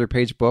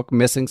 500-page book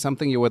missing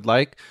something you would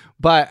like.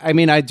 But I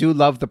mean, I do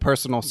love the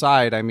personal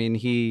side. I mean,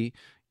 he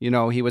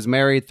was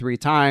married 3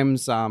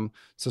 times.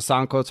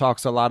 Sasanko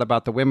talks a lot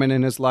about the women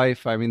in his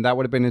life. I mean, that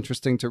would have been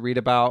interesting to read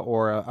about,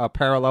 or a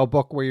parallel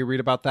book where you read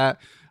about that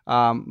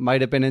might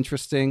have been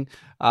interesting.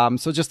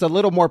 So just a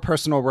little more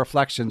personal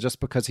reflection,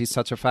 just because he's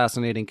such a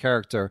fascinating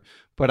character.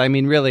 But I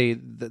mean, really,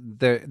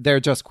 they're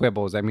just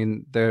quibbles. I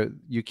mean,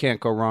 you can't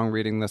go wrong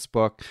reading this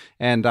book.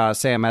 And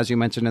Sam, as you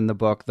mentioned in the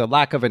book, the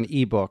lack of an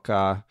ebook,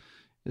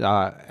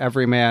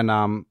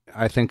 Everyman,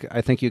 I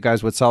think you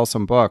guys would sell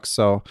some books.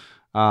 So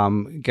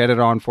get it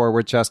on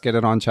Forward Chess, get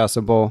it on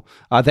Chessable.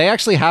 They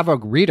actually have a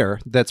reader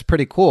that's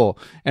pretty cool.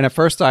 And at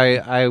first,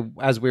 I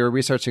as we were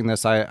researching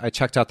this, I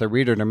checked out the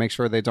reader to make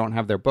sure they don't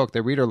have their book.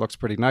 The reader looks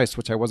pretty nice,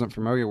 which I wasn't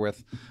familiar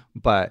with.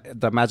 But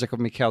The Magic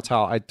of Mikhail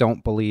Tal, I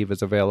don't believe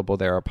is available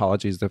there.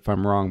 Apologies if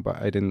I'm wrong, but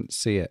I didn't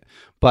see it.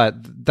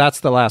 But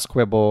that's the last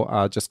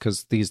quibble, just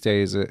because these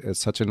days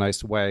it's such a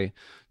nice way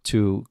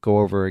to go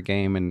over a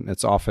game, and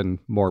it's often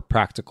more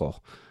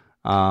practical.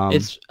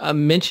 It's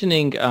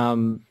mentioning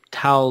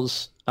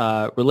Tal's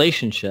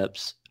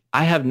relationships.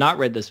 I have not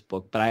read this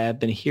book, but I have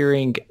been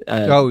hearing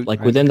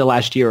within the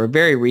last year or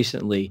very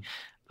recently,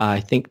 I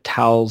think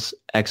Tal's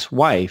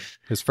ex-wife,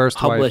 his first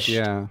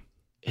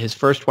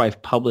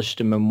wife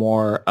published a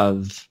memoir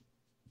of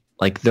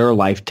like their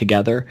life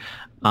together.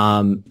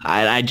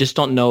 I just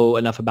don't know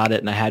enough about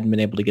it, and I hadn't been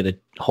able to get a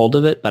hold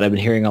of it, but I've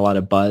been hearing a lot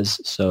of buzz,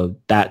 so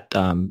that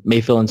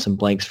may fill in some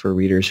blanks for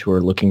readers who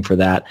are looking for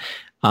that.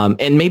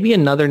 And maybe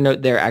another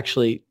note there,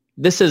 actually,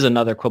 this is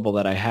another quibble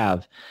that I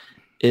have,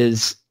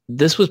 is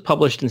this was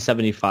published in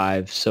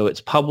 75, so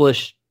it's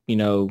published,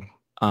 maybe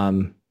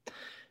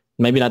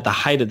not the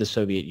height of the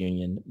Soviet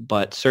Union,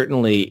 but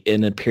certainly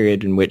in a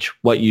period in which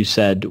what you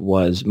said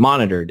was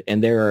monitored,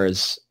 and there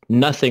is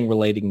nothing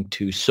relating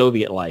to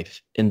Soviet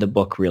life in the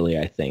book, really,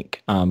 I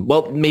think.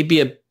 Well,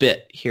 maybe a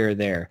bit here or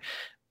there,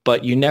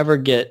 but you never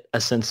get a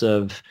sense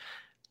of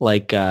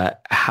like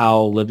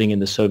how living in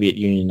the Soviet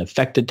Union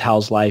affected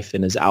Tal's life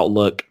and his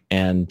outlook,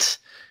 and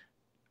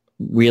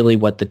really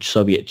what the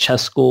Soviet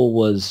chess school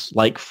was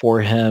like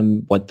for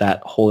him, what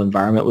that whole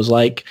environment was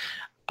like.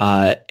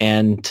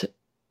 And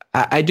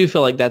I do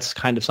feel like that's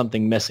kind of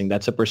something missing.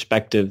 That's a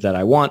perspective that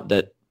I want.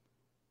 That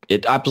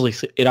it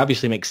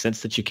obviously makes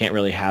sense that you can't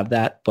really have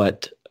that,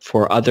 but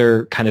for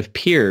other kind of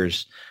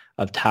peers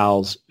of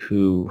Tal's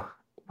who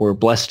were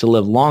blessed to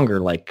live longer,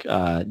 like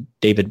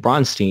David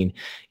Bronstein,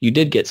 you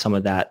did get some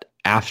of that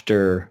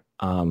after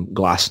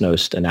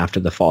Glasnost and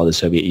after the fall of the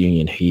Soviet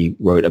Union. He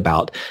wrote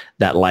about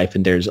that life,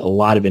 and there's a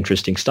lot of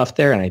interesting stuff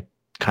there, and I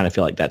kind of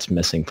feel like that's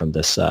missing from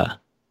this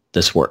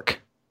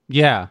work.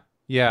 Yeah,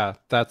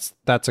 that's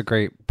a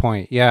great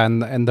point. Yeah,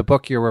 and the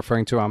book you're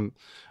referring to, I'm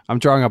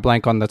drawing a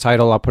blank on the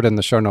title. I'll put it in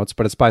the show notes,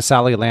 but it's by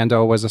Sally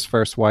Landau, was his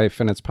first wife,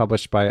 and it's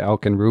published by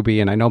Elkin Ruby.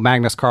 And I know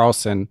Magnus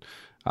Carlsen,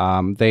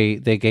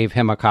 they gave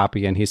him a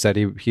copy, and he said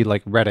he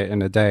like read it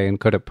in a day and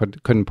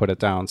couldn't put it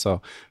down.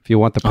 So if you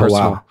want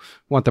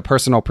the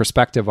personal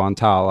perspective on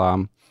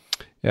Tal,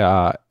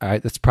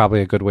 it's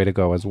probably a good way to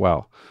go as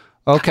well.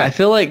 Okay, I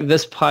feel like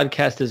this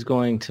podcast is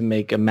going to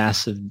make a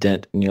massive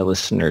dent in your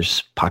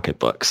listeners'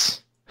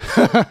 pocketbooks.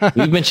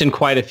 We've mentioned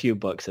quite a few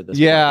books at this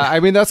point. Yeah,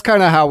 I mean, that's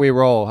kind of how we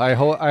roll. I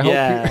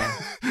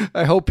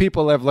hope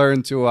people have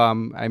learned to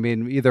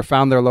either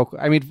found their local.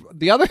 I mean,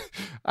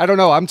 I don't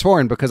know, I'm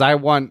torn because I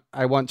want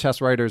chess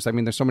writers. I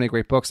mean, there's so many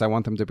great books, I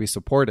want them to be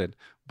supported,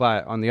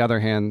 but on the other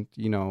hand,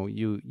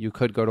 you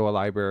could go to a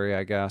library,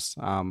 I guess.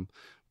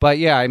 But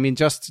yeah, I mean,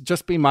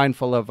 just be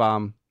mindful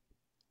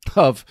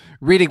of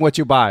reading what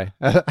you buy,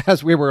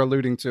 as we were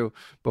alluding to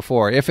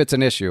before, if it's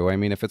an issue. I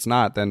mean, if it's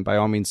not, then by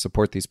all means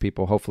support these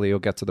people. Hopefully you'll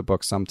get to the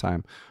book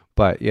sometime.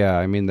 But yeah,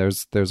 I mean,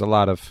 there's a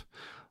lot of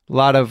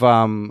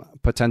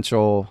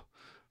potential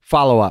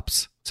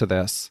follow-ups to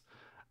this.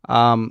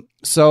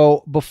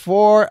 So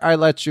before I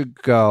let you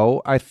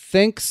go, I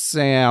think,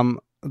 Sam,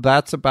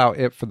 that's about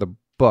it for the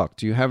book.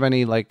 Do you have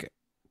any like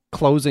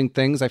closing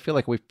things? I feel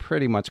like we've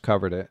pretty much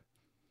covered it.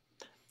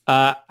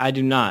 I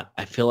do not.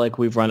 I feel like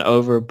we've run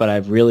over, but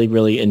I've really,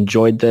 really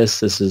enjoyed this.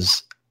 This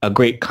is a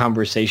great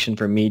conversation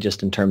for me,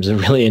 just in terms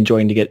of really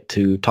enjoying to get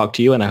to talk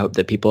to you, and I hope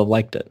that people have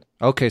liked it.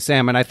 Okay,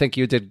 Sam, and I think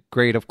you did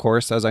great, of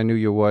course, as I knew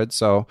you would.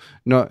 So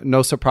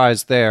no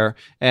surprise there.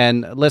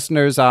 And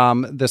listeners,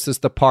 this is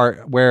the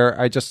part where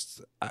I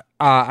listen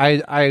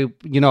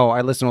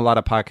to a lot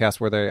of podcasts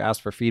where they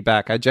ask for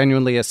feedback. I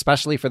genuinely,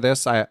 especially for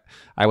this, I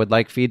would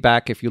like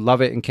feedback. If you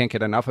love it and can't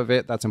get enough of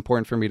it, that's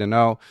important for me to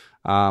know.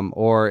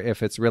 Or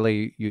if it's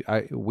really,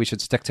 we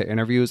should stick to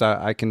interviews.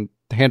 I can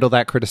handle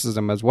that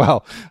criticism as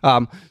well.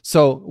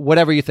 So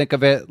whatever you think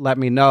of it, let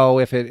me know.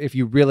 If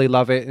you really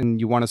love it and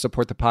you want to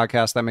support the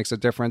podcast, that makes a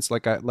difference.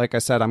 Like I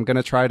said, I'm going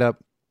to try to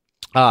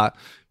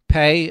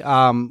pay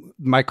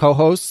my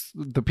co-hosts,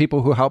 the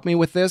people who help me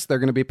with this. They're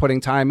going to be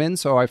putting time in,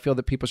 so I feel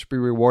that people should be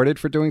rewarded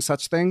for doing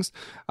such things.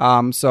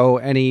 So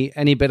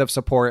any bit of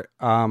support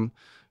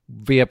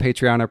via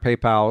Patreon or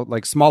PayPal,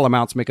 like small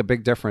amounts, make a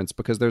big difference,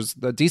 because there's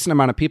a decent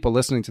amount of people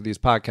listening to these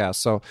podcasts,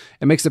 so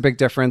it makes a big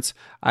difference.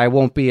 I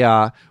won't be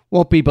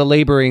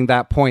belaboring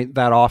that point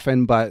that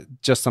often, but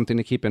just something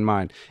to keep in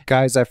mind.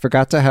 Guys, I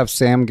forgot to have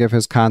Sam give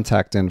his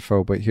contact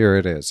info, but here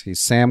it is. He's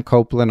Sam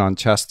Copeland on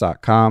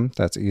chess.com.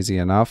 That's easy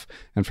enough.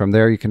 And from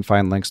there, you can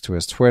find links to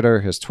his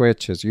Twitter, his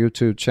Twitch, his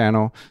YouTube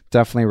channel.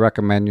 Definitely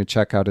recommend you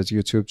check out his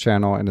YouTube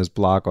channel and his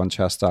blog on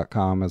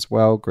chess.com as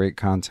well. Great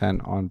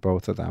content on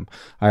both of them.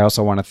 I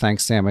also want to thank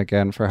Sam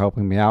again for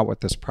helping me out with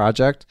this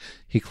project.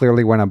 He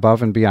clearly went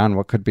above and beyond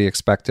what could be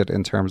expected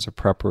in terms of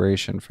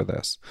preparation for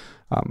this.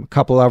 A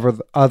couple of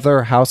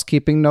other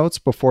housekeeping notes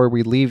before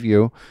we leave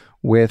you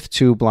with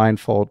 2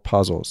 blindfold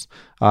puzzles.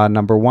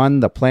 Number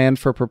 1, the plan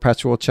for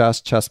Perpetual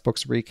Chess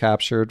Books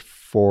Recaptured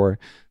for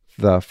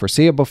the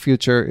foreseeable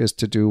future is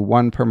to do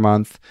 1 per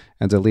month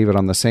and to leave it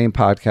on the same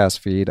podcast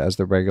feed as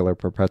the regular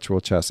Perpetual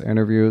Chess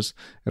interviews.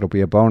 It'll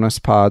be a bonus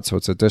pod, so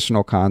it's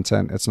additional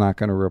content. It's not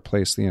going to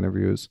replace the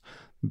interviews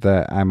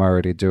that I'm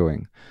already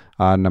doing.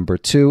 Number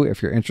 2,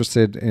 if you're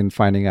interested in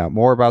finding out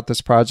more about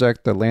this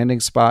project, the landing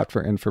spot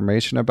for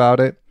information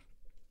about it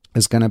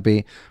is going to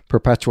be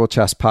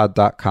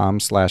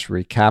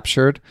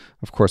perpetualchesspod.com/recaptured.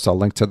 Of course, I'll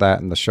link to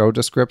that in the show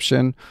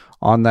description.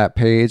 On that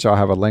page, I'll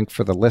have a link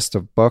for the list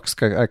of books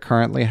I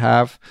currently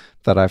have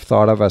that I've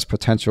thought of as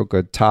potential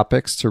good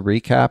topics to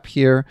recap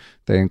here.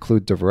 They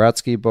include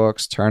Dvoretsky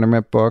books,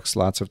 tournament books,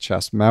 lots of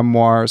chess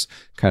memoirs,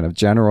 kind of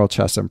general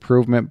chess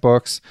improvement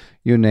books,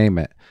 you name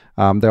it.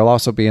 There'll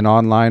also be an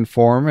online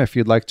form if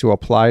you'd like to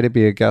apply to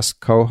be a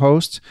guest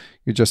co-host.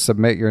 You just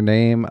submit your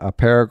name, a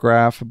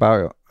paragraph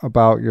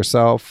about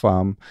yourself,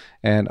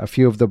 and a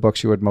few of the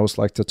books you would most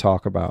like to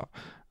talk about.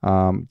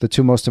 The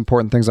 2 most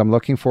important things I'm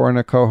looking for in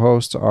a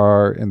co-host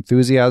are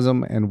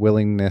enthusiasm and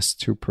willingness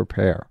to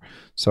prepare.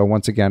 So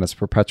once again, it's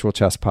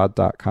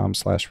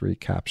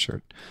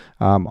perpetualchesspod.com/recaptured.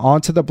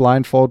 On to the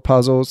blindfold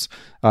puzzles.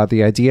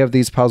 The idea of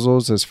these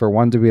puzzles is for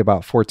one to be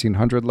about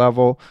 1400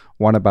 level,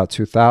 one about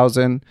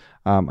 2000.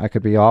 I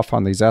could be off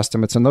on these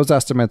estimates, and those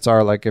estimates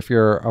are like, if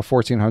you're a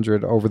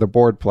 1400 over the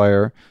board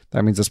player,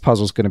 that means this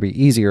puzzle is going to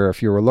be easier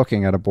if you were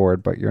looking at a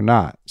board, but you're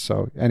not.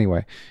 So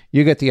anyway,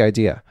 you get the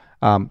idea.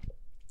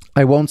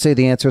 I won't say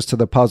the answers to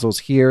the puzzles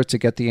here. To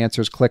get the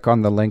answers, click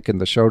on the link in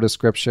the show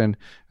description,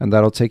 and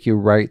that'll take you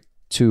right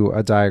to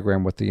a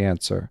diagram with the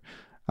answer.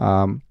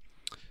 I'll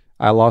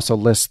also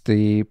list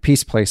the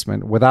piece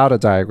placement without a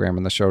diagram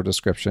in the show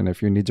description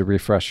if you need to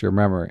refresh your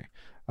memory.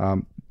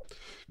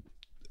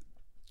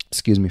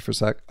 Excuse me for a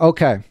sec.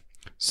 Okay,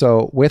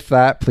 so with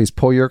that, please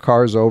pull your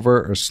cars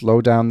over or slow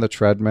down the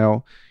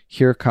treadmill.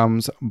 Here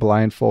comes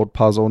blindfold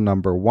puzzle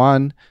number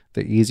 1,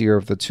 the easier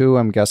of the 2.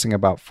 I'm guessing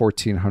about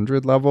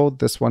 1400 level.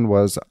 This one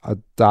was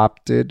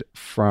adopted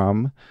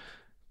from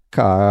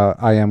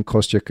I am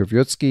Kostya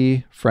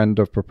Kvyutsky, friend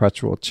of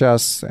Perpetual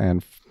Chess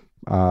and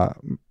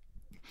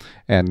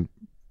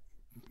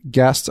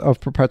guest of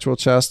Perpetual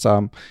Chess.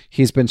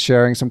 He's been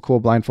sharing some cool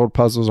blindfold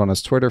puzzles on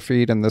his Twitter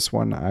feed, and this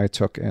one I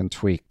took and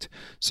tweaked.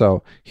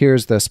 So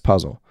here's this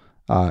puzzle.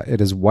 It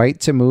is white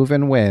to move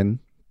and win,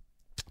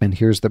 and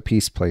here's the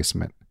piece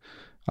placement.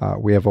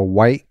 We have a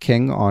white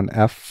king on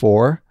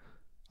f4,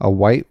 a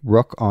white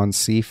rook on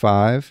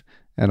c5,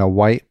 and a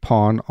white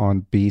pawn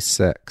on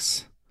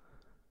b6.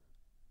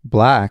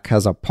 Black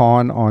has a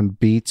pawn on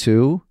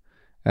b2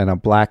 and a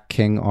black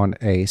king on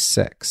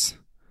a6.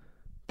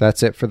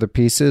 That's it for the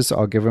pieces.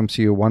 I'll give them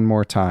to you one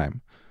more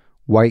time.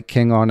 White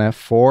king on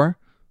f4,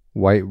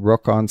 white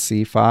rook on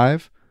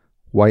c5,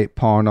 white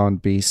pawn on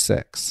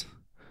b6.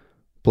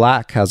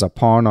 Black has a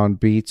pawn on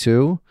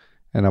b2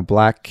 and a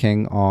black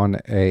king on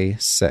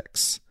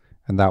a6.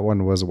 and that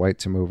one was white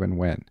to move and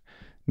win.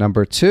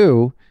 Number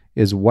 2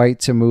 is white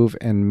to move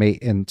and mate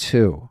in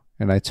 2.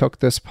 And I took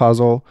this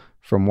puzzle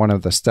from one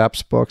of the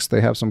Steps books. They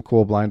have some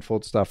cool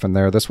blindfold stuff in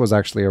there. This was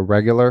actually a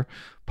regular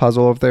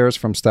puzzle of theirs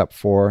from step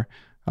 4.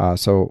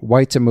 So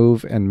white to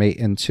move and mate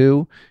in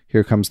 2.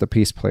 Here comes the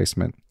piece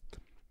placement.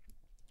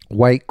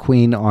 White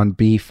queen on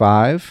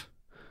b5,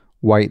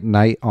 white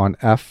knight on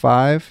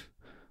f5,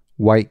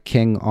 white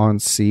king on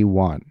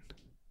c1.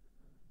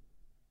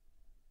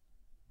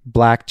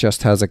 Black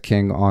just has a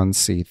king on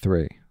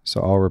c3.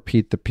 So I'll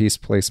repeat the piece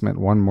placement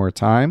one more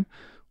time.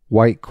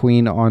 White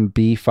queen on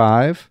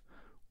b5,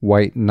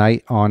 white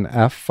knight on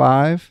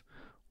f5,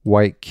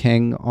 white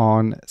king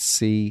on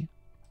c1.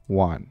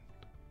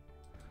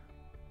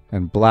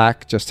 And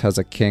black just has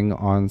a king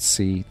on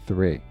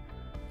c3.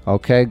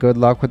 Okay, good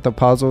luck with the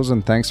puzzles,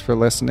 and thanks for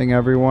listening,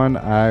 everyone.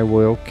 I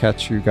will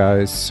catch you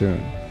guys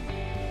soon.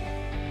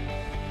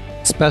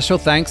 Special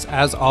thanks,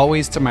 as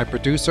always, to my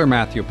producer,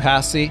 Matthew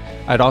Passy.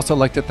 I'd also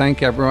like to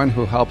thank everyone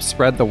who helped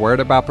spread the word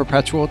about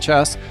Perpetual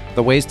Chess.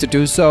 The ways to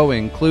do so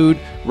include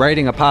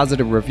writing a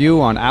positive review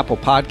on Apple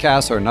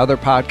Podcasts or another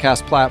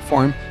podcast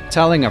platform,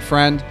 telling a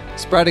friend,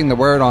 spreading the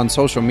word on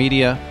social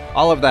media.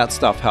 All of that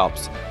stuff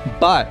helps.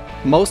 But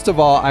most of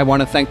all, I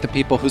want to thank the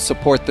people who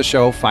support the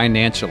show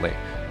financially.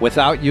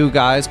 Without you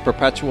guys,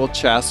 Perpetual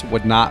Chess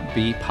would not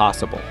be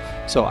possible.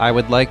 So I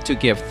would like to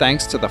give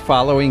thanks to the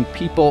following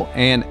people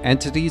and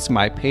entities,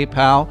 my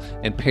PayPal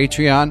and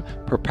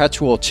Patreon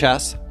Perpetual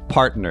Chess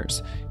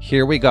partners.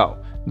 Here we go.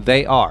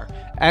 They are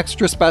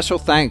extra special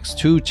thanks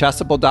to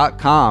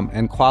Chessable.com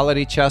and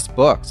Quality Chess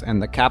Books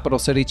and the Capital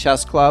City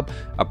Chess Club,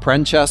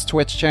 Apprend Chess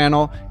Twitch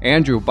channel,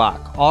 Andrew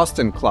Bach,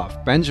 Austin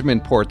Clough, Benjamin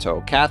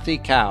Porto, Kathy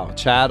Cow,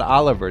 Chad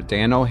Oliver,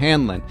 Dan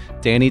O'Hanlon,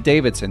 Danny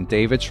Davidson,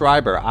 David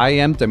Schreiber, I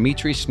am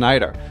Dimitri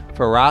Schneider,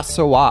 Faraz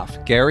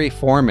Sawaf, Gary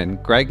Foreman,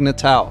 Greg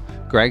Nattel,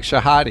 Greg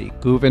Shahadi,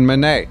 Guven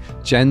Manet,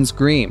 Jens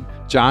Green,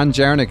 John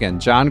Jernigan,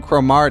 John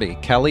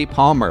Cromarty, Kelly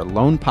Palmer,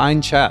 Lone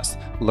Pine Chess,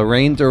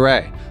 Lorraine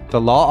DeRay,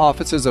 the law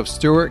offices of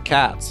Stuart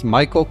Katz,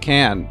 Michael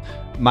Cann,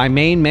 my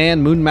main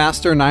man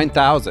Moonmaster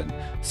 9000,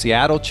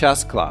 Seattle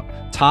Chess Club,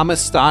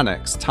 Thomas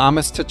Stonix,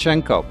 Thomas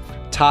Tachenko,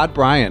 Todd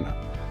Bryan,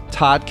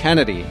 Todd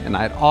Kennedy, and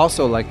I'd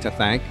also like to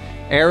thank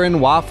Aaron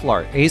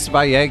Waffler, Ace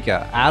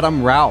Vallega,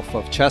 Adam Ralph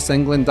of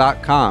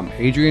ChessEngland.com,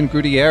 Adrian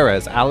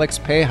Gutierrez, Alex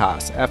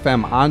Pejas,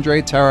 FM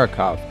Andrei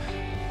Terakov,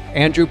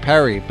 Andrew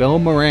Perry, Bill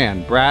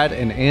Moran, Brad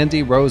and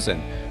Andy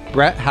Rosen,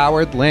 Brett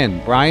Howard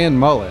Lynn, Brian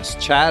Mullis,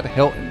 Chad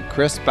Hilton,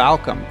 Chris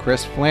Balcom,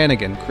 Chris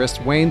Flanagan, Chris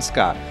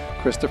Wainscott,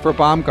 Christopher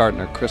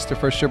Baumgartner,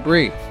 Christopher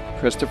Chabris,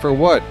 Christopher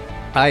Wood.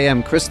 I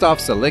am Christoph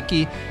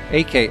Zalicki,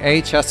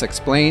 aka Chess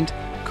Explained,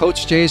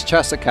 Coach Jay's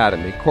Chess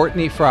Academy,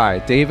 Courtney Fry,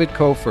 David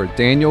Cofer,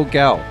 Daniel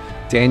Gell,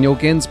 Daniel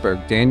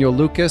Ginsberg, Daniel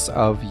Lucas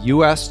of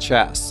US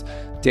Chess,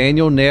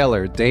 Daniel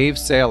Naylor, Dave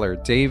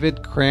Saylor,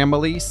 David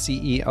Cramley,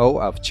 CEO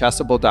of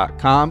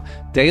Chessable.com,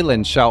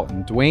 Dalen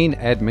Shelton, Dwayne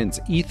Edmonds,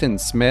 Ethan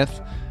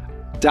Smith,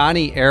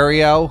 Donnie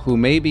Ariel, who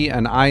may be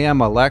an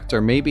IM elect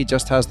or maybe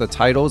just has the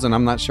titles, and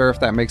I'm not sure if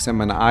that makes him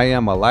an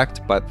IM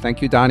elect, but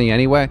thank you, Donnie,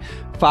 anyway.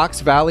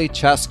 Fox Valley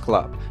Chess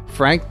Club,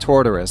 Frank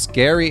Tortoris,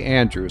 Gary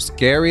Andrews,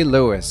 Gary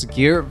Lewis,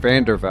 Geert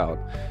Vanderveld,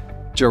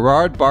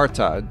 Gerard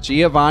Barta,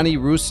 Giovanni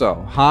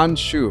Russo, Han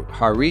Shu,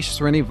 Harish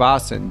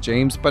Srinivasan,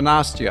 James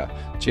Banastia,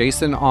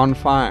 Jason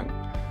Onfang,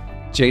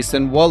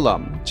 Jason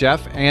Woolham,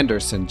 Jeff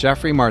Anderson,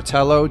 Jeffrey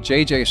Martello,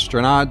 JJ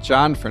Stranad,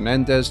 John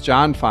Fernandez,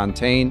 John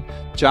Fontaine,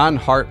 John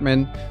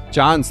Hartman,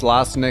 John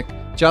Zlosnick,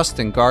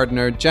 Justin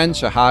Gardner, Jen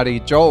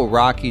Shahadi, Joel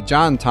Rocky,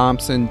 John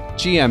Thompson,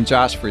 GM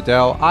Josh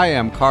Friedel, I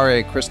am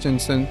Kare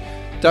Christensen,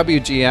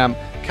 WGM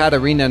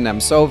Katerina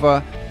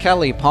Nemtsova,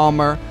 Kelly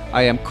Palmer,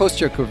 I am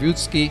Kostya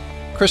Kovutsky,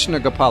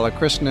 Krishna Gopala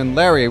Krishnan,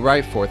 Larry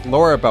Ryforth,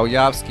 Laura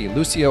Belyavsky,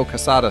 Lucio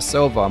Casada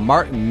Silva,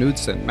 Martin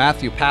Knudsen,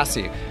 Matthew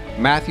Passy,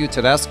 Matthew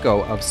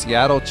Tedesco of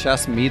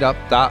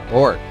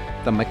SeattleChessMeetup.org,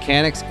 the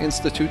Mechanics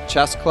Institute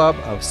Chess Club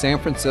of San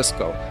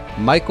Francisco,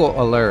 Michael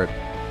Allard,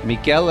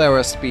 Miguel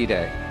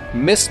Aristide,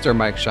 Mr.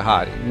 Mike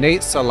Shahadi,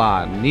 Nate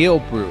Salon, Neil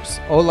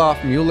Bruce,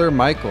 Olaf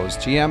Mueller-Michaels,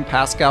 GM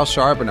Pascal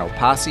Charbonneau,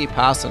 Pasi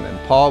Passanen,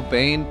 Paul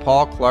Bain,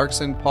 Paul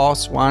Clarkson, Paul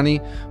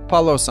Swanee,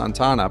 Paulo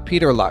Santana,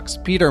 Peter Lux,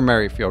 Peter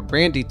Merrifield,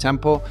 Randy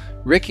Temple,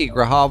 Ricky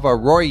Grijalva,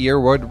 Roy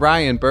Yearwood,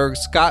 Ryan Berg,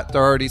 Scott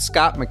Doherty,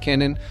 Scott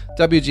McKinnon,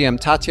 WGM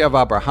Tatyev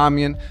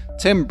Abrahamian,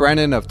 Tim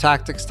Brennan of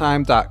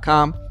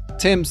TacticsTime.com,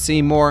 Tim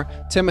Seymour,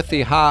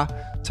 Timothy Ha,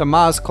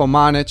 Tamaz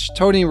Kolmanich,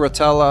 Tony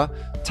Rotella,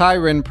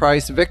 Tyron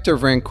Price, Victor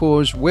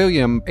Vrancouge,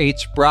 William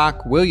H.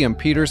 Brock, William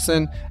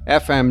Peterson,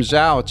 FM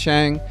Zhao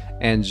Cheng,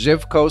 and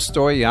Zhivko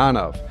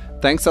Stoyanov.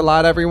 Thanks a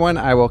lot, everyone.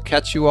 I will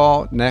catch you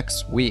all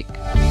next week.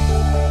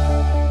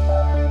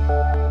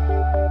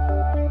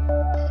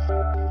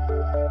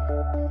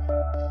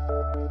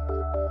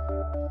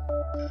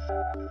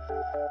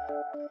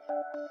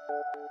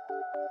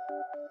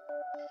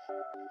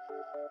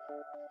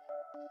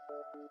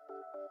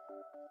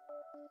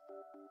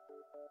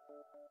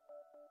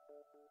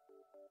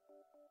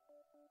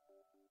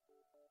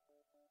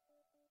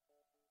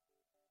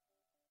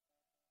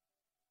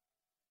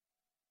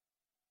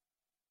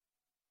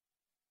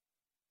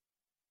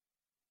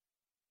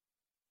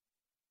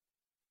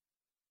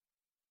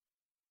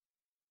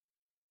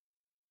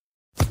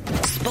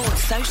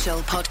 Sports Social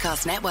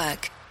Podcast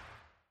Network.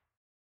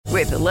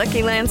 With the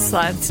Lucky Land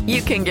Slots,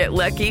 you can get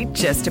lucky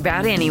just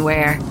about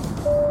anywhere.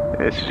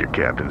 This is your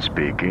captain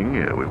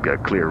speaking. We've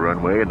got clear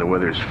runway and the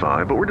weather's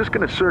fine, but we're just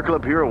going to circle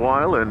up here a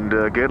while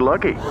and get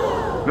lucky.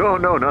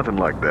 No, nothing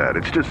like that.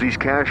 It's just these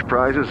cash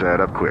prizes add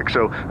up quick.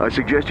 So I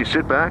suggest you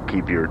sit back,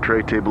 keep your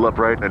tray table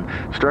upright, and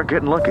start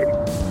getting lucky.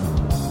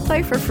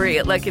 Play for free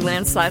at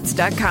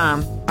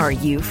LuckyLandSlots.com. Are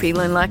you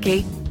feeling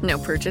lucky? No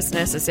purchase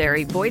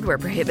necessary. Void where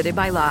prohibited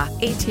by law.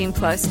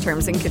 18+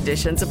 terms and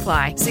conditions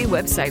apply. See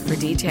website for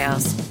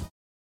details.